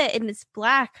get it, and it's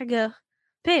black. I go,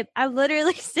 babe, I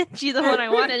literally sent you the one I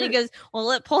wanted. He goes,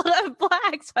 well, it pulled up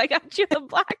black, so I got you the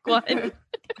black one.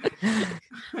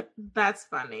 That's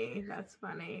funny.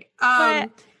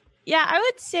 But yeah, I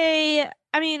would say,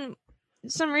 I mean,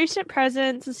 some recent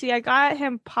presents. Let's see, I got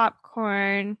him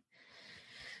popcorn.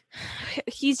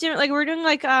 He's doing we're doing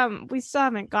we still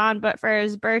haven't gone, but for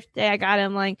his birthday I got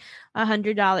him like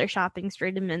 $100 shopping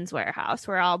spree to Men's Warehouse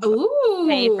where I'll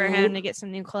pay for him to get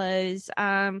some new clothes.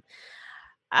 Just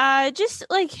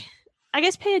I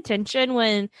guess pay attention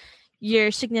when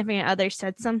your significant other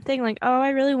said something like, oh, I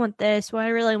really want this, well, I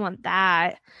really want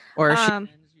that, or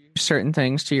certain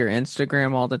things to your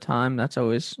Instagram all the time. That's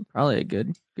always probably a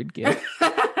good gift.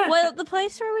 Well, the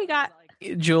place where we got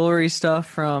jewelry stuff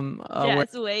from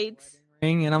Wade's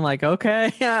ring, and I'm like,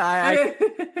 okay, yeah,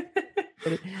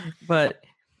 but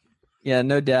yeah,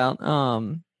 no doubt.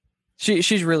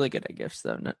 She's really good at gifts,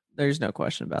 though. No, there's no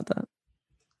question about that.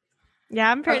 Yeah,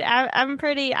 I'm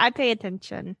pretty. I pay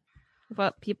attention to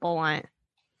what people want.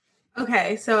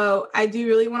 Okay, so I do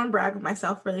really want to brag with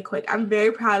myself really quick. I'm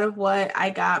very proud of what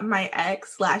I got my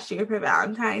ex last year for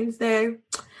Valentine's Day.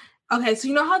 Okay, so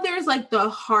you know how there's the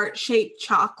heart-shaped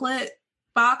chocolate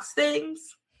box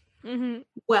things? Mm-hmm.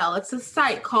 Well, it's a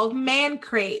site called Man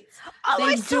Crates. Oh,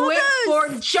 they do it for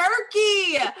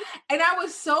jerky. And I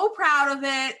was so proud of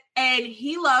it. And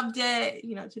he loved it.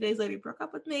 2 days later, he broke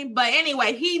up with me. But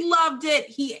anyway, he loved it.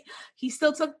 He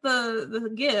still took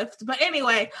the gift. But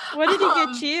anyway. What did he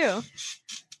get you?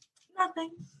 Nothing.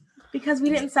 Because we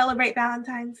didn't celebrate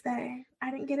Valentine's Day.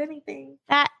 I didn't get anything.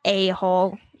 That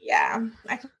a-hole. Yeah.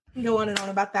 I can go on and on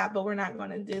about that, but we're not going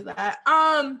to do that.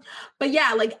 But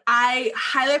yeah, I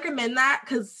highly recommend that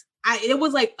because it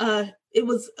was a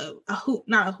hoot,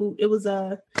 not a hoot. It was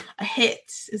a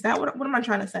hit. Is that what am I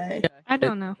trying to say? Yeah, I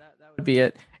don't know. That would be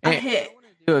it. A hit.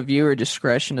 Do a viewer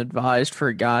discretion advised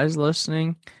for guys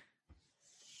listening.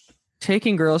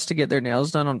 Taking girls to get their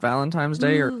nails done on Valentine's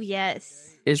Day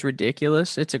is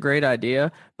ridiculous. It's a great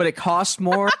idea, but it costs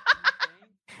more.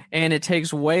 And it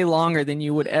takes way longer than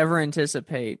you would ever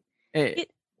anticipate. Did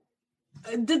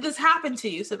this happen to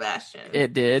you, Sebastian?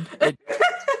 It did.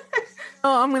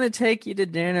 Oh, I'm going to take you to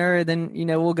dinner. Then,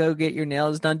 we'll go get your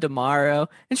nails done tomorrow.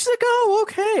 And she's like, oh,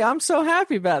 okay. I'm so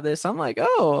happy about this. I'm like,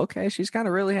 oh, okay. She's kind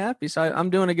of really happy. So I'm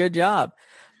doing a good job.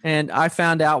 And I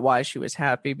found out why she was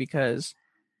happy because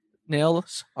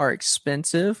nails are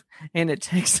expensive and it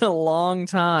takes a long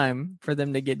time for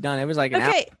them to get done. It was like an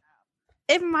hour.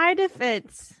 In my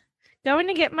defense, going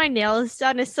to get my nails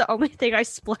done is the only thing I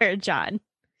splurge on.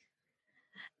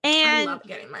 And I love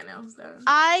getting my nails done.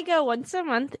 I go once a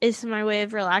month. Is my way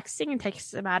of relaxing. It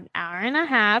takes about an hour and a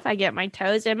half. I get my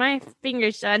toes and my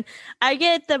fingers done. I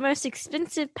get the most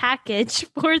expensive package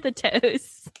for the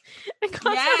toes. It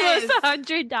costs almost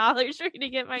 $100 for me to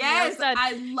get my nails done.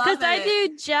 I love it. Because I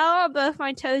do gel on both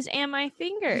my toes and my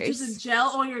fingers. Just gel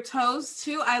on your toes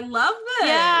too. I love this.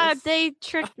 Yeah, they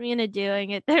tricked me into doing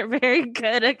it. They're very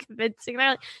good at convincing. They're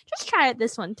like, just try it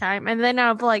this one time. And then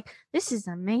I'm like, this is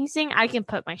amazing. I can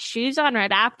put my shoes on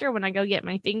right after when I go get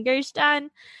my fingers done.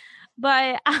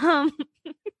 But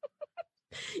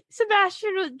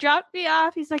Sebastian dropped me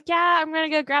off. He's like, yeah, I'm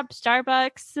going to go grab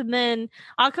Starbucks and then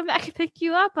I'll come back and pick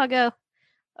you up. I'll go,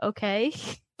 okay.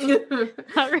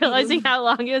 Not realizing how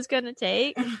long it was going to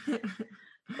take.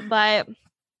 But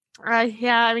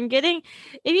yeah, I mean, if you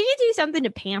could do something to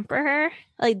pamper her,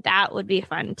 that would be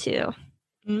fun too.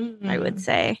 Mm-hmm. I would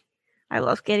say. I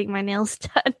love getting my nails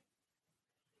done.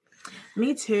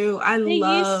 Me too.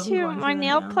 My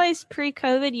nail place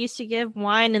pre-COVID used to give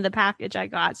wine in the package I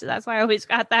got, so that's why I always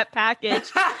got that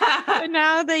package. But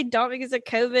now they don't because of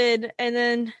COVID. And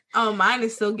then mine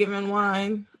is still giving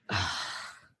wine.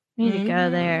 Need to go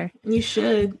there. You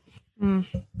should. But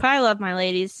I love my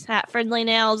ladies at Friendly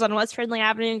Nails on West Friendly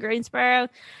Avenue in Greensboro.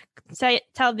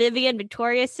 Tell Vivian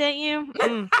Victoria sent you.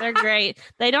 They're great.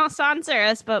 They don't sponsor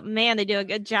us, but man, they do a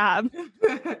good job.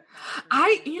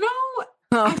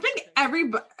 I think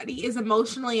everybody is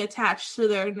emotionally attached to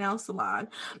their nail salon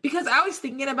because I was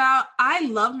thinking about, I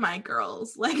love my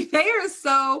girls. They are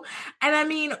so, and I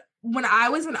mean, when I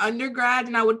was an undergrad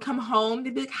and I would come home,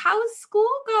 they'd be like, how is school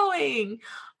going?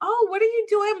 Oh, what are you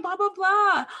doing? Blah, blah,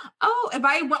 blah. Oh, if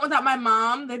I went without my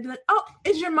mom, they'd be like, oh,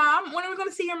 is your mom? When are we going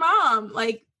to see your mom?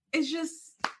 It's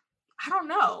just, I don't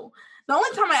know. The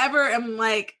only time I ever am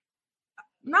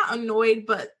not annoyed,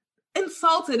 but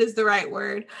insulted is the right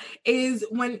word, is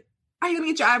when, are you gonna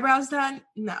get your eyebrows done?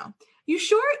 No. You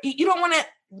sure? You don't want to?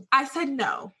 I said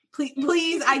no.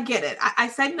 Please, I get it. I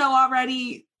said no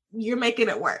already. You're making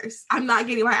it worse. I'm not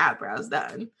getting my eyebrows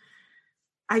done.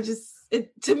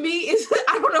 to me is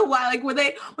I don't know why. Like when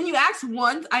you ask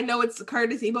once, I know it's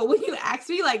courtesy, but when you ask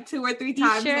me like 2 or 3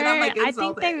 times, sure? then I'm like insulted. I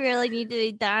think they really need to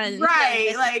be done.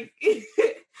 Right. Like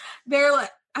they're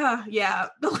like, yeah.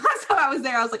 The last time I was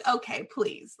there, I was like, okay,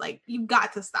 please. Like you've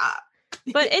got to stop.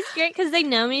 But it's great because they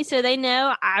know me, so they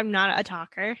know I'm not a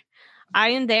talker.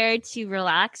 I am there to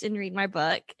relax and read my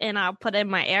book, and I'll put in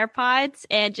my AirPods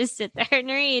and just sit there and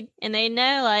read. And they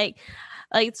know,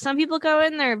 like some people go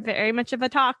in there very much of a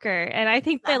talker, and I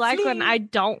think they like when I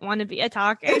don't want to be a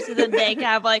talker, so that they can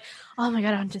have like, oh my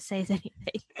god, I don't just say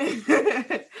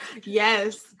anything.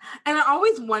 Yes, and I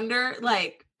always wonder,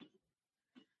 like,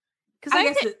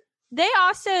 because they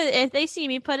also, if they see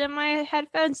me put in my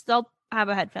headphones, they'll have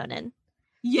a headphone in.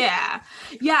 Yeah,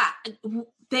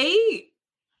 they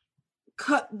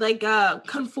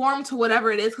conform to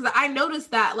whatever it is, because I noticed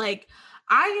that like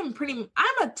I'm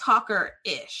a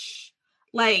talker-ish.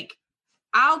 Like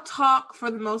I'll talk for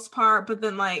the most part, but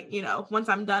then like, you know, once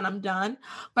I'm done, I'm done.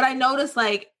 But I noticed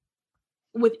like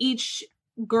with each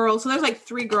girl, so there's like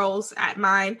 3 girls at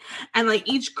mine, and like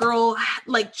each girl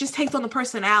like just takes on the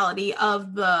personality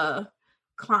of the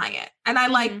client, and I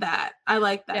like that.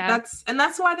 Yeah.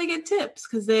 That's why they get tips,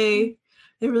 because they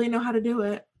really know how to do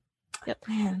it. Yep.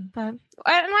 Man. But, and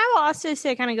I will also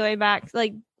say, kind of going back,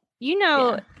 like, you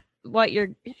know, what your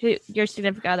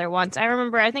significant other wants. I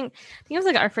remember, I think it was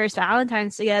like our first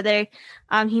Valentine's together.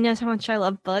 He knows how much I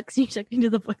love books. He took me to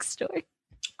the bookstore.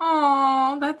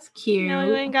 Oh, that's cute. You know,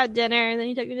 we went and got dinner, and then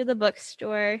he took me to the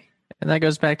bookstore. And that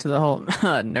goes back to the whole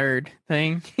nerd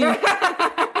thing.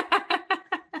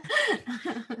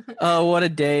 Oh, what a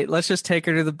date. Let's just take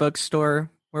her to the bookstore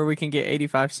where we can get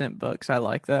 85-cent books. I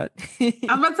like that.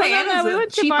 I'm about to say, we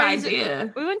went to Barnes.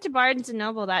 Idea. We went to Barnes and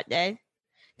Noble that day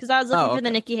because I was looking for the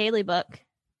Nikki Haley book.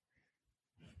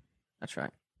 That's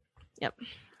right. Yep.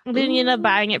 Then he ended up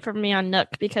buying it from me on Nook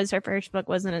because her first book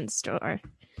wasn't in store.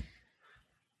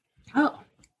 Oh.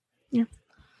 Yeah.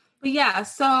 But yeah,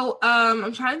 so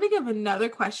I'm trying to think of another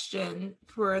question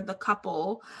for the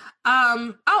couple.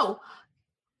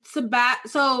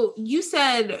 So you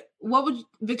said,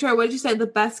 Victoria, what did you say the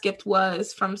best gift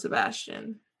was from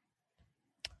Sebastian?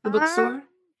 The bookstore?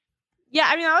 Yeah,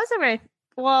 I mean, that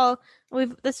was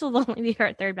this will only be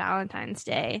our 3rd Valentine's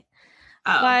Day.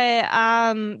 Oh. But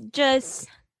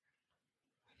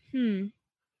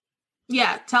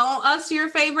yeah, tell us your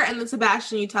favorite, and then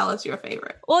Sebastian, you tell us your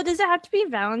favorite. Well, does it have to be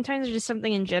Valentine's or just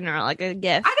something in general, like a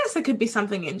gift? I guess it could be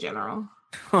something in general.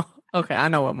 Okay, I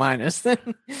know what mine is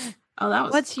then. Oh, that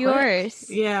was What's quick. Yours?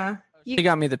 Yeah. She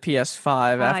got me the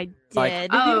PS5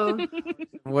 after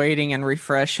waiting and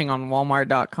refreshing on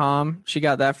Walmart.com. She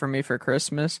got that for me for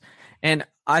Christmas. And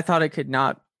I thought it could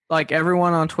not, like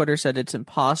everyone on Twitter said, it's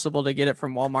impossible to get it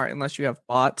from Walmart unless you have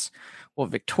bots. Well,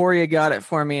 Victoria got it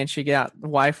for me, and she got the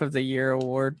Wife of the Year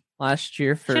award last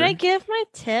year. Should I give my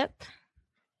tip?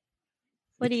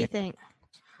 What do you think?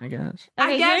 I guess.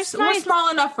 Okay, I guess we're small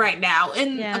enough right now.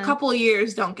 In a couple of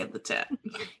years, don't get the tip.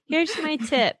 Here's my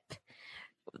tip.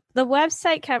 The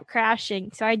website kept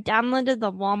crashing, so I downloaded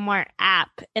the Walmart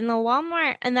app. And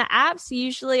the apps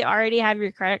usually already have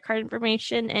your credit card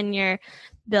information and your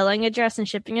billing address and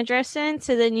shipping address in.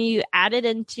 So then you add it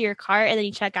into your cart, and then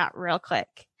you check out real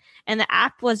quick. And the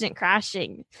app wasn't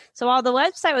crashing. So while the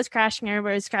website was crashing,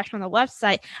 everybody was crashing on the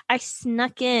website, I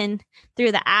snuck in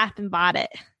through the app and bought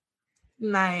it.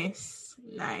 Nice.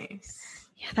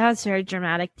 Yeah, that was a very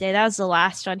dramatic day. That was the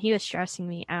last one. He was stressing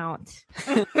me out.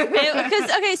 So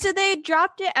they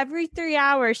dropped it every 3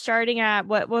 hours starting at,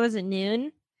 what was it,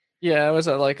 noon? Yeah, it was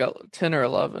at like 10 or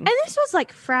 11. And this was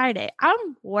like Friday.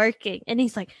 I'm working. And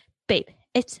he's like, babe,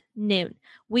 it's noon.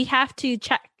 We have to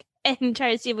check and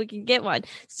try to see if we can get one.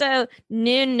 So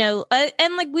noon, no.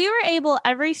 And like we were able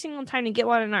every single time to get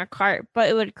one in our cart, but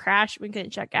it would crash. We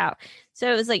couldn't check out.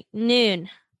 So it was like noon,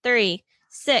 3,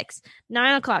 6,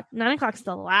 9 o'clock. 9 o'clock's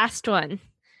the last one.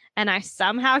 And I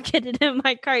somehow get it in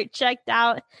my cart, checked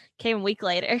out, came a week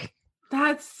later.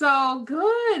 That's so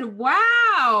good.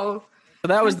 Wow. So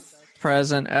that was the best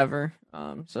present ever.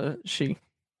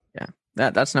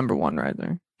 That's number 1 right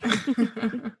there.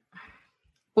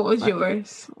 What was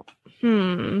yours?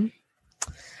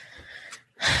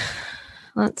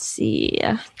 Let's see.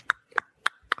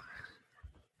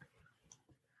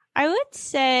 I would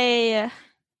say,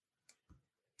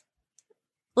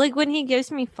 like, when he gives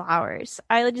me flowers,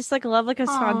 I just like love like a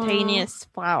spontaneous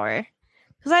flower.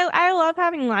 Because I love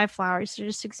having live flowers. They're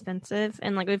just expensive,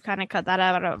 and like we've kind of cut that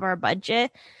out of our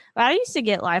budget. But I used to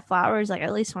get live flowers like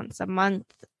at least once a month,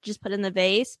 just put in the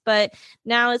vase. But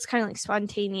now it's kind of like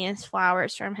spontaneous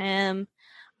flowers from him.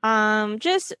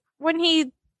 Just when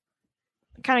he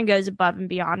kind of goes above and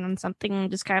beyond on something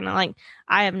and just kind of like,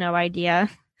 I have no idea.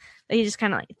 But he just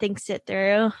kind of like thinks it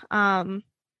through. I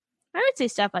would say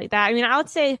stuff like that. I mean, I would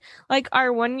say like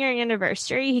our 1 year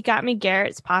anniversary, he got me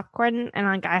Garrett's popcorn and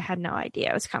like I had no idea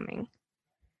it was coming.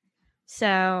 So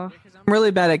I'm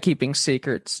really bad at keeping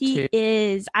secrets too. He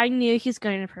is. I knew he was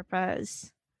going to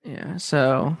propose. Yeah,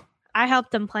 so I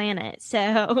helped him plan it.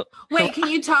 So wait, can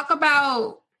you talk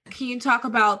about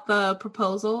the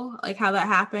proposal, like how that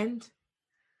happened?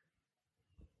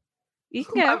 You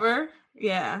can go.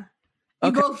 Yeah.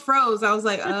 You both froze. I was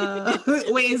like,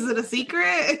 wait, is it a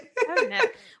secret? Oh, no.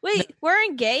 Wait, we're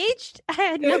engaged? I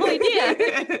had no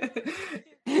idea.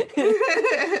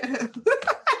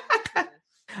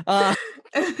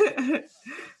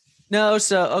 No,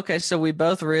 so we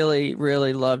both really,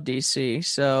 really love DC.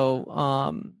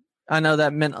 So I know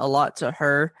that meant a lot to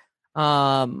her.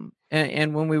 And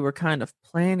when we were kind of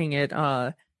planning it,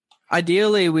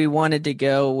 ideally we wanted to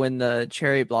go when the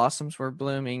cherry blossoms were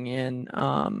blooming in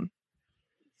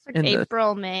like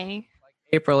April, May.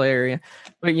 April area.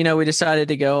 But we decided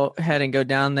to go ahead and go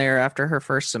down there after her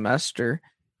first semester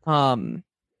in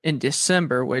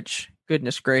December, which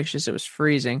goodness gracious, it was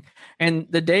freezing. And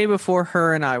the day before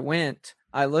her and I went,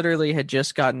 I literally had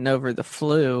just gotten over the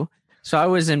flu. So I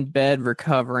was in bed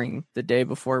recovering the day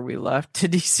before we left to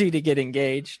DC to get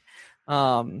engaged.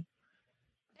 Wait,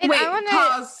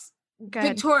 pause.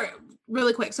 Victoria,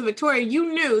 really quick. So Victoria,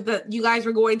 you knew that you guys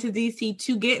were going to DC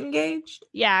to get engaged?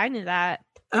 Yeah, I knew that.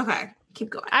 Okay, keep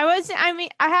going. I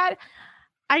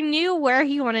knew where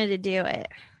he wanted to do it.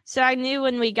 So I knew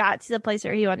when we got to the place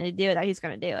where he wanted to do it that he was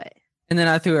going to do it. And then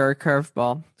I threw her a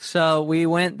curveball. So we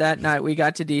went that night. We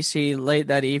got to DC late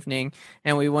that evening,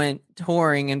 and we went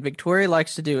touring. And Victoria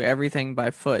likes to do everything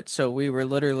by foot. So we were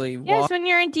literally Yes, when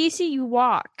you're in DC, you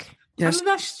walk. Yes. I mean,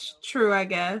 that's true, I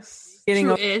guess.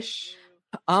 True-ish.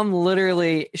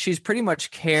 She's pretty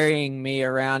much carrying me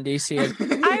around DC.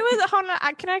 Hold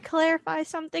on, can I clarify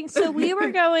something? So we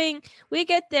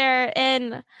get there,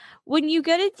 and when you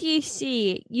go to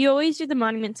DC, you always do the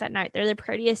monuments at night. They're the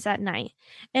prettiest at night.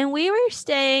 And we were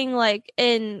staying like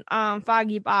in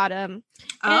Foggy Bottom.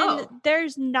 And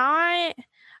there's not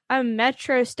a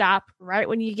metro stop right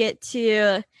when you get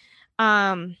to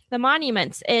the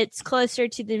monuments. It's closer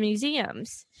to the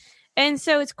museums. And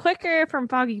so it's quicker from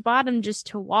Foggy Bottom just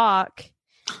to walk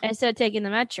instead of taking the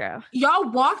metro. Y'all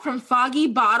walked from Foggy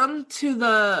Bottom to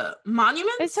the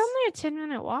monuments? It's only a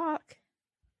 10-minute walk.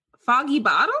 Foggy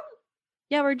Bottom?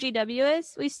 Yeah, where GW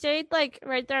is. We stayed like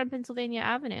right there on Pennsylvania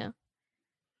Avenue.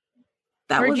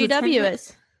 That where GW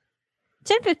is.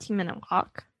 10-15 minute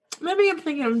walk. Maybe I'm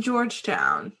thinking of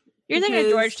Georgetown. You're thinking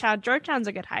of Georgetown. Georgetown's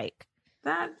a good hike.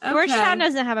 Georgetown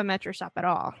doesn't have a metro stop at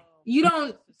all. You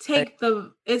don't take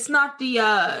it's not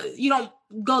the you don't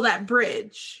go that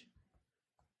bridge.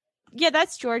 Yeah,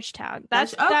 that's Georgetown.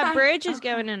 That bridge is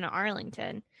going into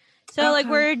Arlington. So like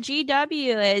where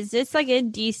GW is, it's like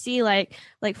in DC,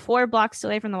 like 4 blocks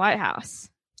away from the White House.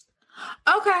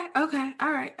 Okay.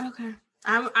 All right. Okay.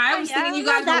 I was thinking you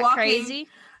guys were walking. Crazy.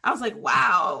 I was like,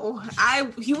 wow.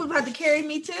 He would have had to carry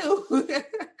me too. We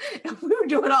were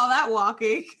doing all that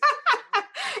walking.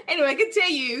 Anyway,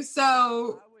 continue.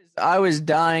 So I was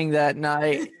dying that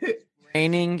night.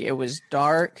 Raining. It was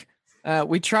dark.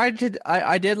 We tried to.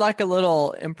 I did like a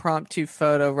little impromptu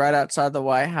photo right outside the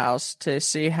White House to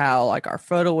see how like our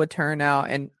photo would turn out,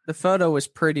 and the photo was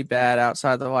pretty bad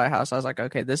outside the White House. I was like,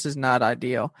 okay, this is not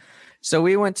ideal. So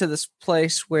we went to this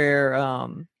place where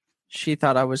she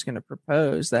thought I was going to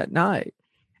propose that night,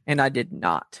 and I did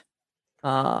not,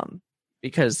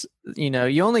 because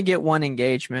you only get one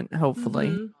engagement, hopefully.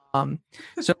 Mm-hmm.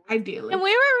 So ideally, and we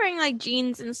were wearing like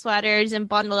jeans and sweaters and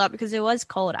bundled up because it was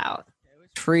cold out.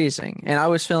 Freezing, and I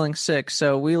was feeling sick,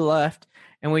 so we left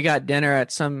and we got dinner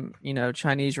at some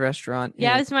Chinese restaurant.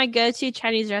 Yeah, it was my go-to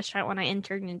Chinese restaurant when I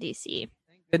interned in DC.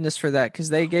 Thank goodness for that, because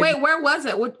they gave. Wait, where was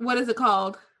it? What is it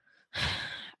called?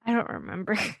 I don't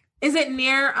remember. Is it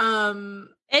near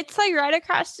It's like right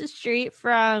across the street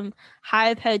from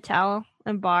Hive Hotel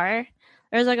and Bar.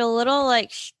 There's like a little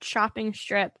like shopping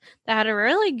strip that had a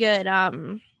really good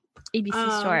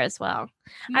ABC store as well.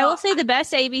 No, I will say the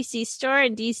best ABC store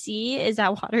in DC is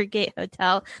at Watergate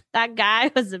Hotel. That guy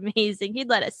was amazing. He'd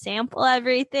let us sample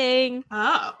everything.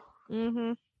 Oh.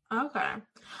 Mm-hmm. Okay.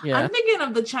 Yeah. I'm thinking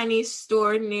of the Chinese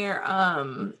store near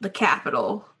the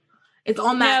Capitol. It's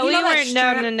on that. No, we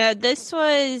weren't. No. This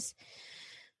was.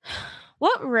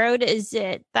 What road is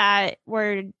it that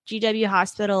where GW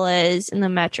Hospital is and the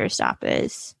metro stop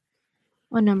is?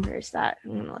 What number is that?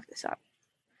 I'm gonna look this up.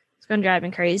 It's gonna drive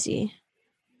me crazy.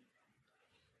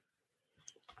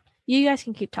 You guys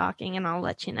can keep talking and I'll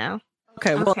let you know.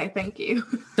 Okay, well, okay, thank you.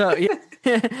 So yeah,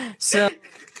 so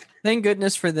thank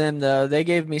goodness for them though. They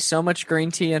gave me so much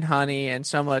green tea and honey and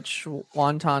so much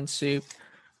wonton soup.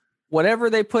 Whatever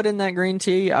they put in that green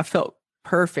tea, I felt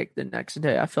perfect the next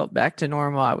day. I felt back to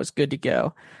normal. I was good to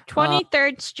go.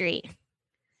 23rd Street.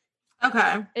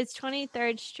 Okay. It's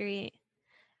 23rd Street.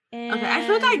 And okay, I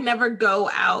feel like I never go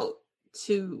out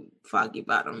to Foggy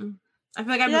Bottom. I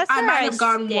feel like I might have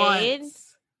gone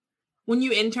once. When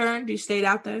you interned, you stayed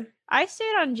out there? I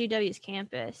stayed on GW's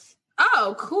campus.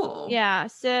 Oh, cool. Yeah.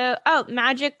 So,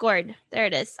 Magic Gourd. There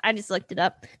it is. I just looked it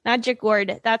up. Magic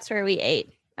Gourd. That's where we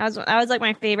ate. That was like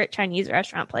my favorite Chinese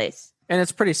restaurant place. And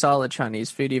it's pretty solid Chinese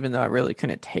food, even though I really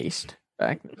couldn't taste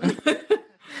back then.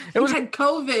 It was had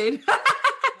COVID.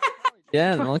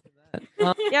 Yeah, look at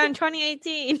that. Yeah, in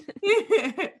 2018.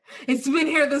 It's been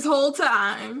here this whole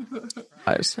time.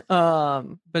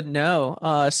 But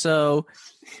no. So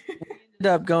we ended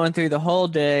up going through the whole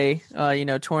day.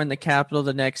 Touring the Capitol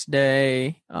the next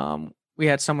day. We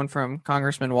had someone from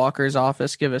Congressman Walker's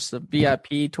office give us the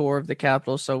VIP tour of the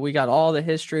Capitol, so we got all the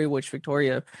history, which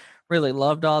Victoria really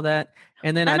loved all that.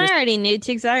 And then I already knew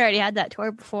too, because I already had that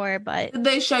tour before. But did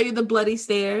they show you the bloody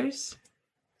stairs?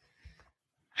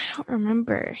 I don't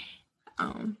remember.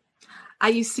 I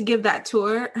used to give that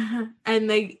tour, and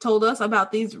they told us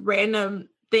about these random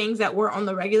things that were on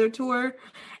the regular tour.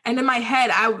 And in my head,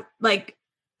 I like,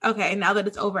 okay, now that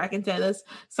it's over, I can say this.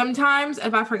 Sometimes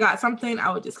if I forgot something,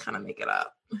 I would just kind of make it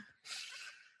up.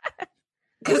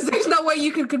 Because there's no way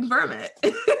you can confirm it.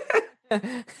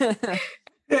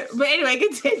 But anyway,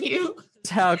 continue. That's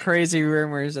how crazy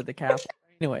rumors at the Capitol.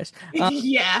 Anyways.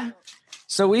 Yeah.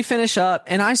 So we finish up,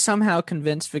 and I somehow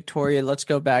convinced Victoria, let's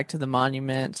go back to the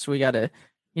monuments. We got to,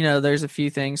 there's a few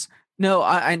things. No,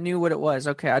 I knew what it was.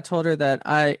 Okay, I told her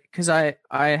that because I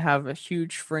have a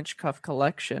huge French cuff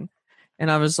collection. And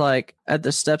I was like, at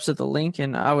the steps of the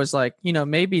Lincoln, I was like,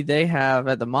 maybe they have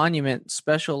at the monument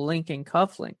special Lincoln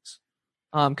cufflinks.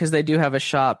 Because they do have a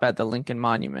shop at the Lincoln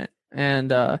Monument.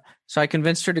 And so I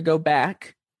convinced her to go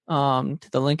back to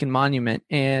the Lincoln Monument.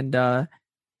 And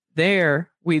there,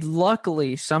 we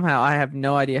luckily, somehow, I have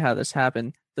no idea how this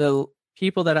happened. The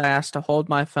people that I asked to hold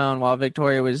my phone while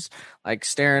Victoria was like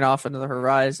staring off into the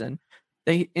horizon,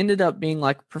 they ended up being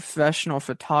like professional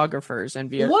photographers.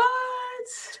 And what?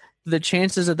 The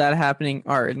chances of that happening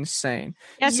are insane.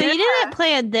 Yeah, so you didn't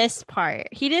plan this part.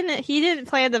 He didn't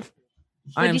plan the.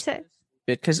 What did you say?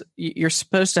 Because you're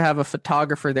supposed to have a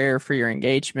photographer there for your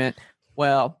engagement.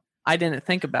 Well, I didn't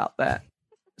think about that.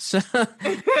 So,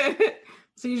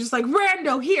 so you're just like,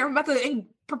 Rando, here, I'm about to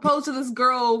propose to this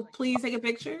girl. Please take a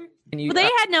picture. Well, they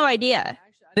had no idea.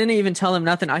 I didn't even tell them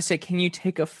nothing. I said, can you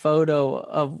take a photo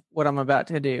of what I'm about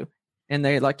to do? And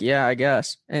they're like, yeah, I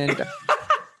guess. And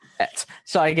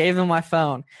so I gave them my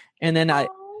phone, and then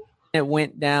it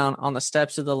went down on the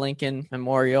steps of the Lincoln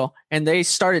Memorial, and they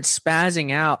started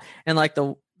spazzing out, and like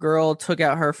the girl took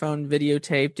out her phone,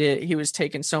 videotaped it. He was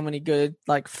taking so many good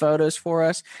like photos for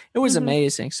us. It was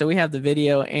amazing. So we have the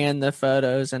video and the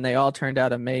photos, and they all turned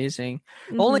out amazing.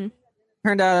 Only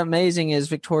turned out amazing is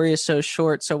Victoria's so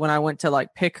short, so when I went to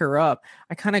like pick her up,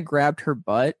 I kind of grabbed her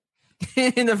butt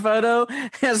in the photo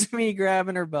as me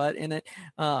grabbing her butt in it.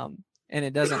 And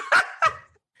it doesn't.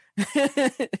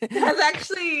 That's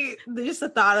actually just a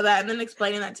thought of that, and then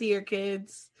explaining that to your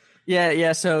kids.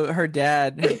 Yeah. So her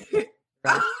dad gave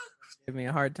me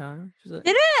a hard time. Like,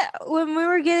 when we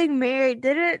were getting married,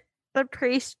 didn't the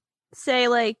priest say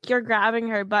like you're grabbing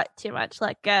her butt too much?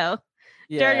 Let go.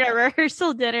 Yeah. During a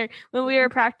rehearsal dinner when we were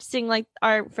practicing like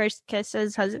our first kiss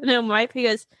as husband and wife,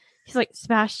 he's like,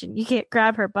 Sebastian, you can't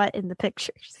grab her butt in the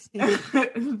pictures.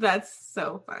 That's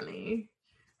so funny.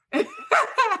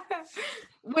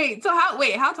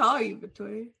 How tall are you,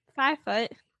 Victoria? 5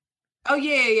 foot. Oh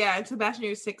yeah. And Sebastian,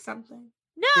 you're 6 something.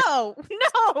 No.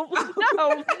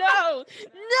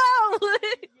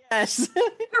 Yes.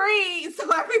 3. So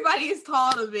everybody is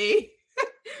tall to me.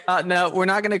 No, we're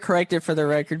not going to correct it for the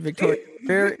record,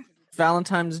 Victoria.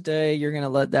 Valentine's Day, you're going to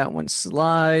let that one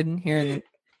slide here.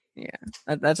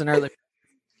 That's an early.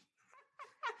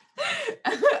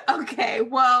 Okay,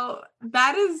 well,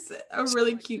 that is a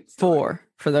really cute story. 4.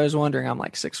 For those wondering, I'm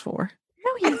like 6'4".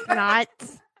 No, he's not.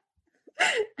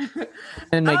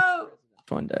 And make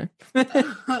one day.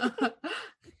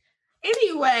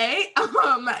 Anyway,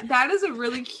 that is a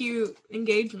really cute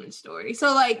engagement story.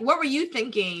 So, like, what were you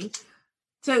thinking?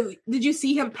 So, did you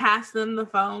see him pass them the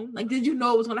phone? Like, did you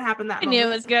know it was going to happen that I knew it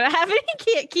was going to happen.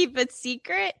 He can't keep it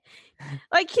secret.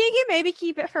 Like, he can maybe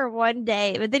keep it for one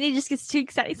day, but then he just gets too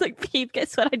excited. He's like, babe,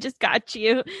 guess what? I just got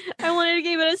you. I wanted to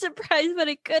give it a surprise, but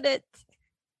I couldn't.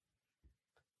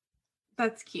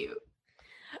 That's cute.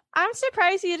 I'm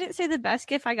surprised you didn't say the best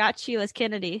gift I got you was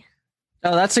Kennedy.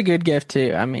 Oh, that's a good gift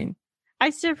too. I mean, I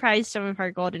surprised him with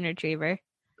her golden retriever.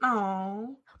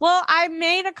 Oh. Well, I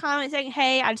made a comment saying,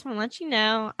 "Hey, I just want to let you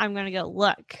know I'm gonna go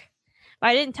look," but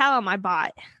I didn't tell him I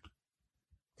bought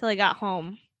till I got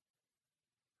home.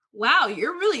 Wow,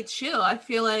 you're really chill. I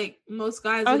feel like most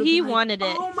guys. Oh, he wanted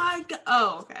it. Oh my god.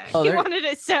 Oh, okay. Oh, he wanted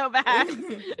it so bad.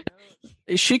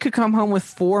 She could come home with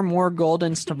 4 more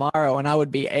Goldens tomorrow, and I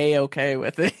would be okay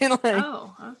with it.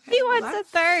 Oh, okay. He wants a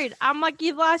third. I'm like,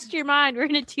 you've lost your mind. We're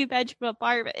in a 2-bedroom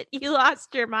apartment. You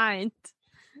lost your mind.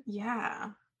 Yeah,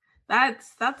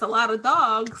 that's a lot of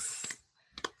dogs.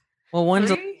 Well,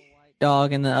 one's a white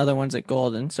dog, and the other one's a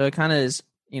golden, so it kind of is,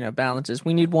 balances.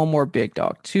 We need one more big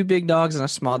dog. 2 big dogs and a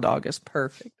small dog is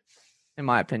perfect, in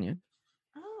my opinion.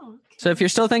 Oh, okay. So if you're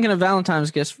still thinking of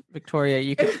Valentine's gifts, Victoria,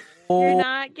 you can. You're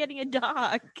not getting a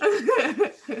dog.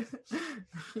 Because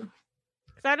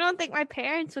I don't think my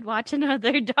parents would watch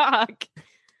another dog.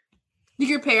 Do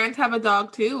your parents have a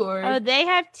dog too, or? Oh, they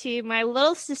have 2. My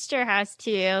little sister has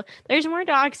 2. There's more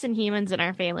dogs than humans in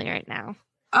our family right now.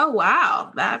 Oh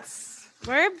wow,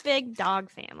 we're a big dog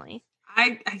family.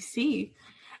 I see.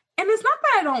 And it's not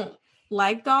that I don't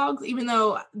like dogs, even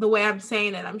though the way I'm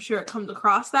saying it, I'm sure it comes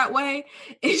across that way.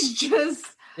 It's just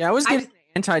I was getting an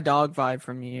anti-dog vibe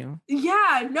from you.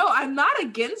 Yeah, no, I'm not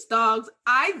against dogs.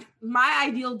 My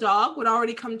ideal dog would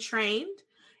already come trained.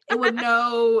 It would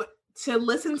know to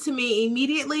listen to me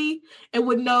immediately. It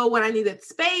would know when I needed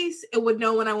space. It would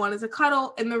know when I wanted to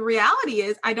cuddle. And the reality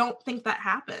is, I don't think that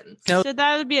happens. So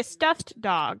that would be a stuffed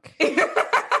dog.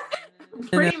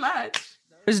 Pretty much.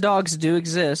 Those dogs do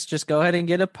exist. Just go ahead and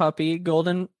get a puppy,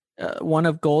 golden,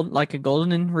 like a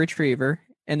golden retriever,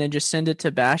 and then just send it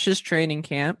to Bash's training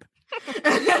camp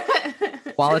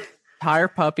while it's a entire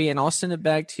puppy, and I'll send it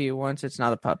back to you once it's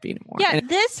not a puppy anymore. Yeah,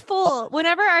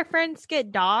 whenever our friends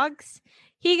get dogs,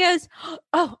 he goes,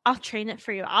 "Oh, I'll train it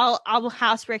for you. I'll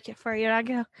housebreak it for you." And I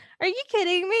go, "Are you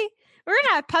kidding me? We're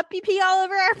gonna have puppy pee all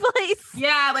over our place."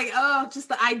 Yeah, like, just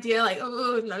the idea, like,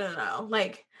 oh, no.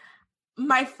 Like,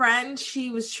 my friend, she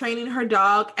was training her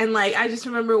dog, and like, I just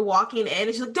remember walking in,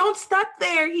 and she's like, "Don't step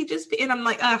there. He just," and I'm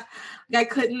like, I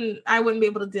wouldn't be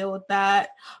able to deal with that.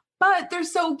 But they're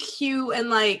so cute,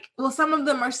 and like, well, some of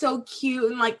them are so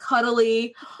cute and like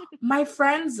cuddly. My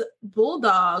friend's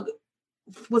bulldog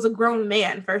was a grown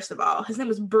man. First of all, his name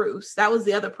was Bruce. That was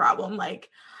the other problem.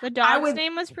 Like, the dog's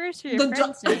name was Bruce, or your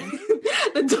friend's name?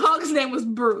 The dog's name was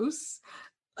Bruce.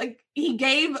 Like, he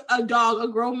gave a dog a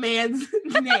grown man's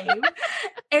name,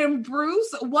 and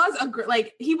Bruce was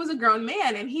he was a grown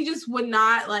man, and he just would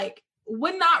not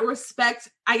respect,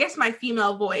 I guess, my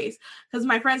female voice, because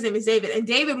my friend's name is David, and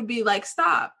David would be like,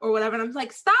 "Stop," or whatever, and I'm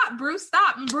like, "Stop, Bruce,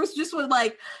 stop," and Bruce just would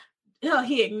like,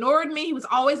 he ignored me. He was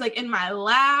always like in my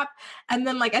lap, and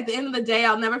then like at the end of the day,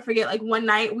 I'll never forget, like one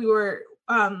night we were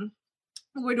doing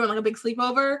like a big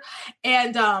sleepover,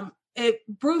 and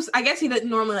Bruce, I guess he didn't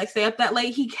normally like stay up that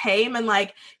late. He came and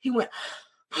like he went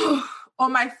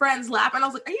on my friend's lap, and I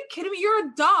was like, "Are you kidding me? You're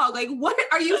a dog. Like, what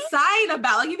are you sighing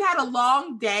about? Like, you've had a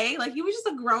long day." Like, he was just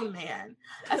a grown man.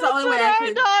 That's the only way I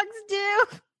could. Dogs do.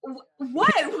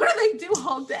 What do they do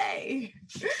all day?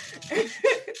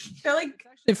 They're like,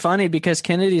 it's funny because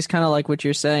Kennedy's kind of like what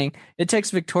you're saying. It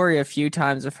takes Victoria a few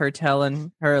times of her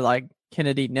telling her like,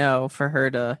 Kennedy, no, for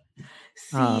her to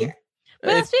see.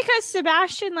 But that's because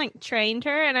Sebastian like trained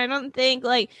her, and I don't think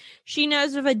like she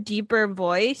knows of a deeper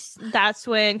voice. That's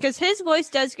when, because his voice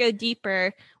does go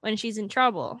deeper when she's in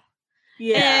trouble.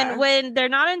 Yeah. And when they're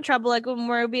not in trouble, like when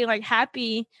we're being like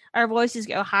happy, our voices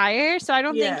go higher. So I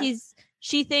don't think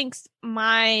she thinks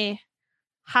my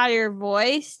higher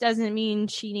voice doesn't mean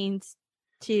she needs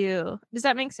to. Does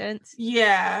that make sense?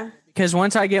 Yeah. Because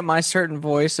once I get my certain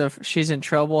voice of she's in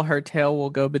trouble, her tail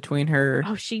will go between her.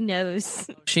 Oh, she knows.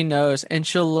 She knows. And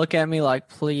she'll look at me like,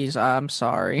 "Please, I'm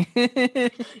sorry."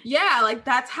 Yeah, like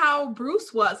that's how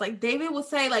Bruce was. Like David would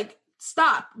say, like,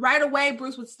 "Stop." Right away,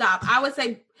 Bruce would stop. I would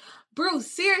say,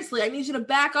 "Bruce, seriously, I need you to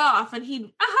back off." And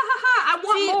he'd, I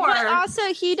want more. But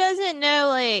also, he doesn't know,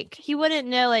 like, he wouldn't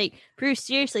know, like, "Bruce,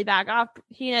 seriously, back off."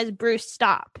 He knows, "Bruce,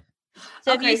 stop."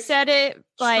 So if you said it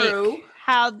like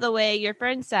how the way your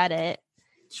friend said it.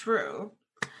 True.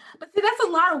 But see, that's a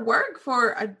lot of work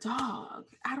for a dog.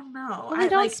 I don't know. Well, they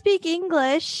don't speak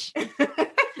English.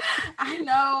 I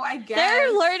know, I guess.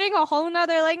 They're learning a whole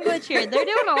nother language here. They're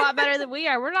doing a lot better than we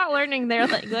are. We're not learning their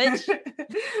language.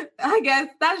 I guess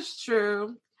that's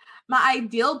true. My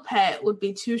ideal pet would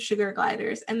be 2 sugar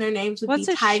gliders, and their names would be Tigers.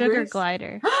 What's a sugar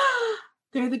glider?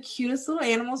 They're the cutest little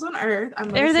animals on earth.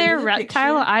 They're their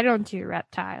reptile? I don't do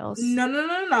reptiles.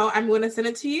 No. I'm going to send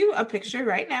it to you, a picture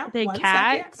right now. The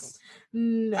cats?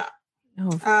 No.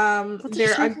 What's a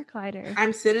sugar glider?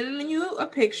 I'm sending you a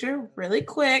picture really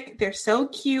quick. They're so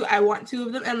cute. I want 2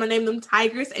 of them, and I'm gonna name them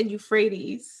Tigris and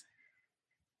Euphrates.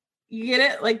 You get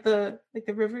it? Like the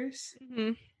rivers?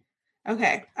 Mm-hmm.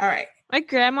 Okay. All right. My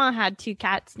grandma had 2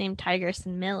 cats named Tigris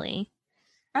and Millie.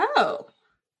 Oh.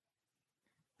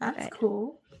 That's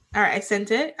cool. All right. I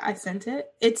sent it.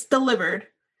 It's delivered.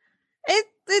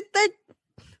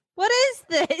 What is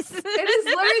this? It is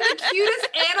literally the cutest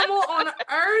animal on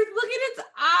earth. Look at its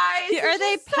eyes. Are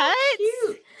they pets? So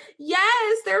cute.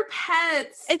 Yes, they're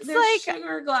pets. It's they're like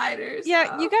sugar gliders.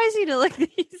 Yeah, you guys need to look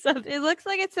these up. It looks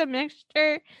like it's a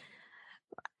mixture.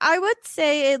 I would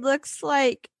say it looks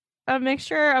like a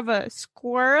mixture of a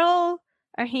squirrel,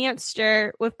 a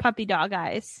hamster with puppy dog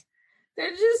eyes.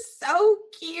 They're just so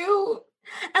cute.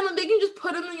 And then they can just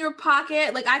put them in your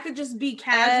pocket. Like I could just be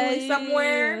casually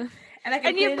somewhere.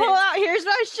 And you pull out, here's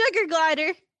my sugar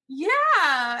glider.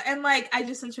 Yeah. And like, I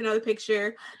just sent you another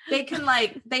picture. They can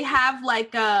like, they have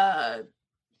like a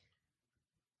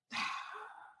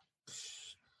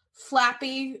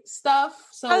flappy stuff.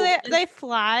 So they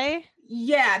fly?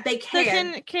 Yeah, they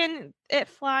can. So can it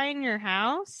fly in your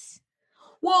house?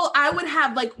 Well, I would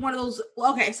have like one of those.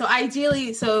 Okay, so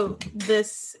ideally,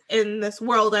 in this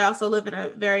world, I also live in a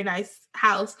very nice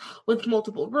house with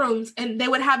multiple rooms, and they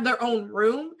would have their own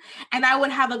room, and I would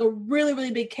have like a really,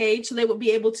 really big cage, so they would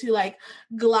be able to like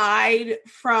glide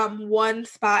from one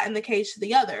spot in the cage to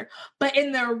the other. But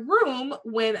in their room,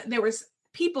 when there was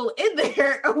people in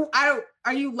there,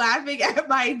 are you laughing at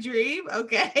my dream?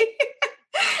 Okay,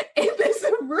 in this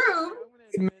room,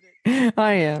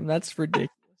 I am. That's ridiculous.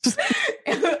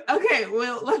 Okay,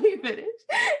 well, let me finish.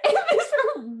 In this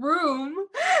room,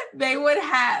 they would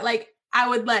have like I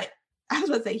was about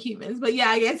to say humans, but yeah,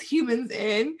 I guess humans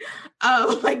in.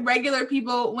 Like regular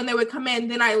people, when they would come in,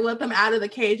 then I let them out of the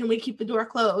cage and we keep the door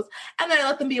closed. And then I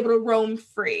let them be able to roam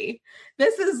free.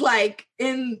 This is like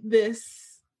in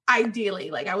this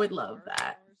ideally, like I would love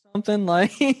that. Something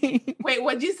like Wait,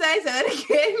 what'd you say? Say that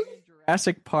again.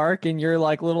 Jurassic Park in your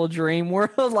like little dream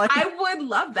world. Like I would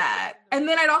love that. And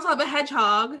then I'd also have a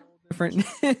hedgehog. Different.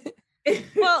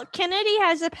 Well, Kennedy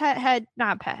has a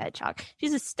not pet hedgehog.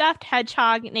 She's a stuffed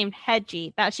hedgehog named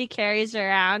Hedgie that she carries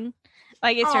around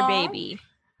like it's her baby.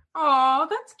 Oh,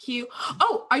 that's cute.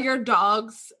 Oh, are your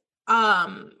dogs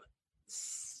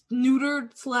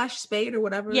neutered / spayed or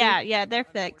whatever? Yeah, they're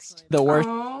fixed. The worst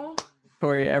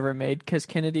story ever made because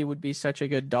Kennedy would be such a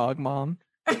good dog mom.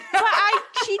 But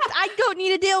I don't need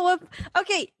to deal with.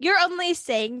 Okay, you're only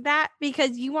saying that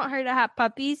because you want her to have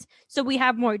puppies, so we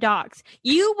have more dogs.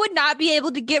 You would not be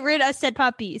able to get rid of said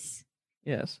puppies.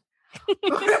 Yes.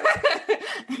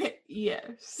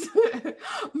 Yes.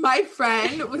 My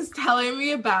friend was telling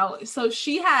me about. So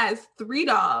she has 3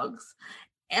 dogs,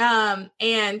 and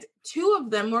 2 of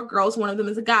them were girls. One of them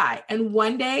is a guy. And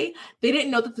one day they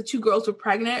didn't know that the 2 girls were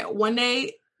pregnant. One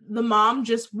day the mom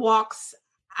just walks.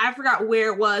 I forgot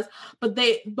where it was, but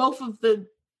both of the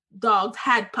dogs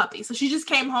had puppies. So she just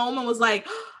came home and was like,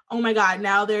 oh my God,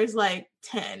 now there's like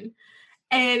 10.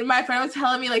 And my friend was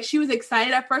telling me like she was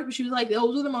excited at first, but she was like,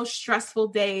 those were the most stressful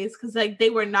days because like they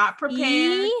were not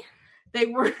prepared.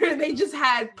 They just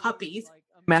had puppies.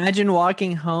 Imagine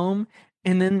walking home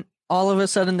and then all of a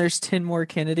sudden there's 10 more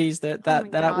Kennedys. That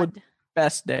would be the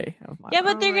best day of my life.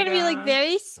 But they're gonna be like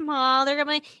very small. They're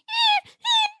gonna be like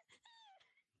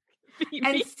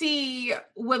and see,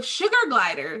 with sugar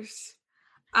gliders,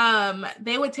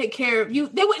 they would take care of you.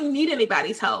 They wouldn't need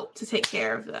anybody's help to take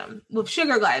care of them. With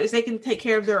sugar gliders, they can take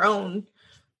care of their own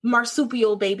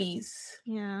marsupial babies.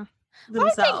 Yeah.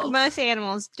 Themselves. I think most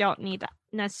animals don't need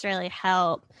necessarily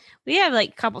help. We have like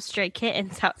a couple stray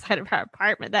kittens outside of our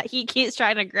apartment that he keeps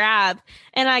trying to grab.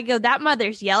 And I go, that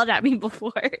mother's yelled at me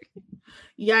before.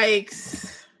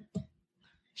 Yikes.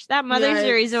 That mother's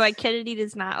the reason why Kennedy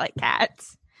does not like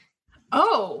cats.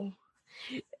 Oh.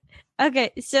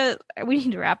 Okay, so we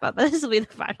need to wrap up. This will be the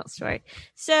final story.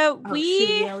 So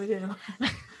we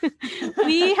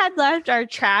had left our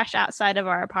trash outside of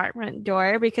our apartment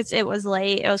door because it was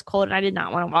late, it was cold, and I did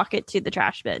not want to walk it to the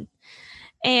trash bin.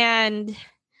 And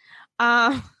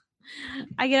I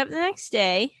get up the next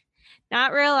day,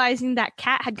 not realizing that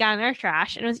cat had gotten our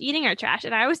trash and was eating our trash,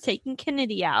 and I was taking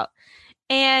Kennedy out.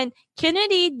 And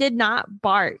Kennedy did not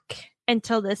bark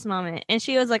until this moment, and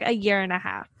she was like 1.5 years.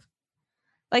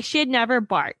 Like she had never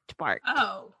barked.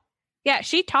 Oh. Yeah,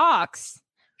 she talks.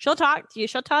 She'll talk to you.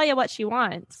 She'll tell you what she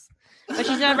wants. But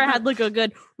she's never had like a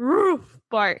good roof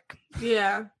bark.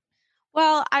 Yeah.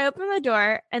 Well, I open the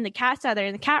door and the cat's out there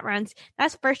and the cat runs.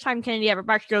 That's the first time Kennedy ever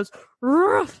barks. She goes,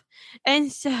 roof.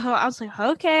 And so I was like,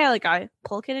 okay. Like I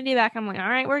pull Kennedy back. I'm like, all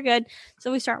right, we're good.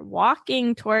 So we start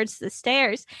walking towards the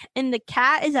stairs and the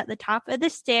cat is at the top of the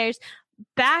stairs,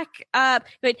 back up,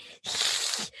 going,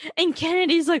 and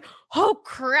Kennedy's like, oh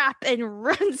crap, and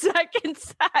runs back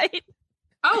inside.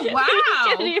 Oh, wow.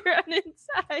 Kennedy run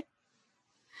inside.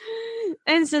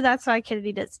 And so that's why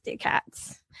Kennedy does do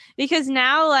cats. Because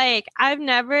now, like, I've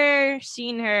never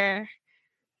seen her,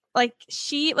 like,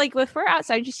 she, like, if we're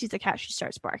outside, she sees a cat, she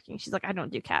starts barking. She's like, I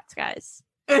don't do cats, guys.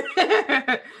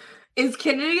 Is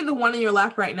Kennedy the one in your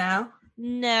lap right now?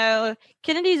 No.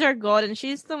 Kennedy's our golden.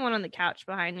 She's the one on the couch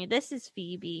behind me. This is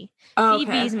Phoebe. Oh,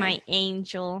 Phoebe's my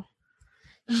angel.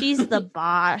 She's the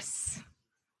boss.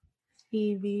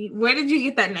 Phoebe. Where did you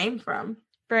get that name from?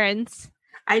 Friends.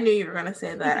 I knew you were going to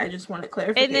say that. I just wanted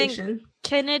clarification. And then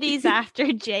Kennedy's after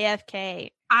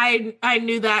JFK. I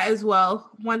knew that as well.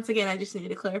 Once again, I just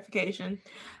needed a clarification.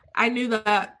 I knew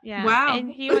that. Yeah. Wow. And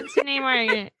he wants to name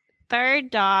our third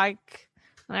dog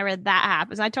whenever that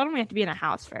happens. I told him we have to be in a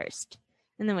house first,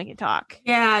 and then we can talk.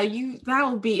 Yeah, that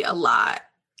will be a lot.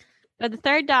 But the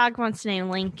third dog wants to name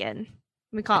Lincoln.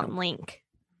 We call him Link.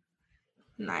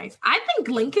 Nice. I think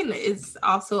Lincoln is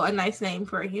also a nice name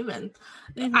for a human.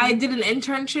 Mm-hmm. I did an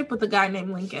internship with a guy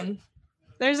named Lincoln.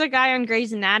 There's a guy on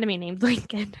Grey's Anatomy named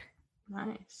Lincoln.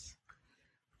 Nice.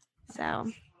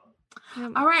 So.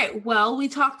 All right. Well, we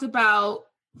talked about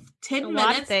 10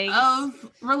 minutes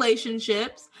of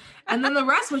relationships, and then the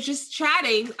rest was just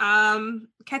chatting,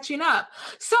 catching up.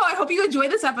 So I hope you enjoyed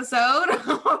this episode.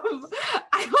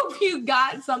 I hope you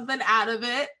got something out of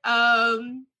it.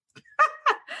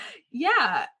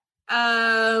 Yeah.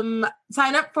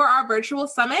 Sign up for our virtual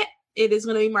summit. It is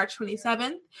going to be March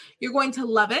 27th. You're going to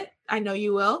love it. I know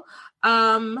you will.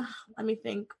 Let me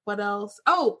think. What else?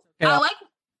 Oh, yeah.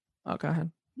 Go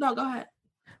ahead. No, go ahead.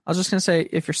 I was just going to say,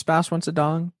 if your spouse wants a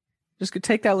dog, just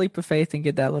take that leap of faith and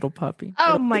get that little puppy.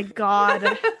 Oh my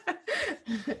God.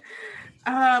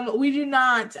 We do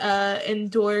not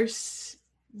endorse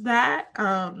that.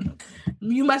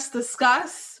 You must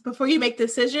discuss before you make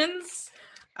decisions.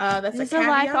 It's a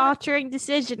life-altering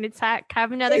decision. It's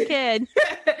have another kid.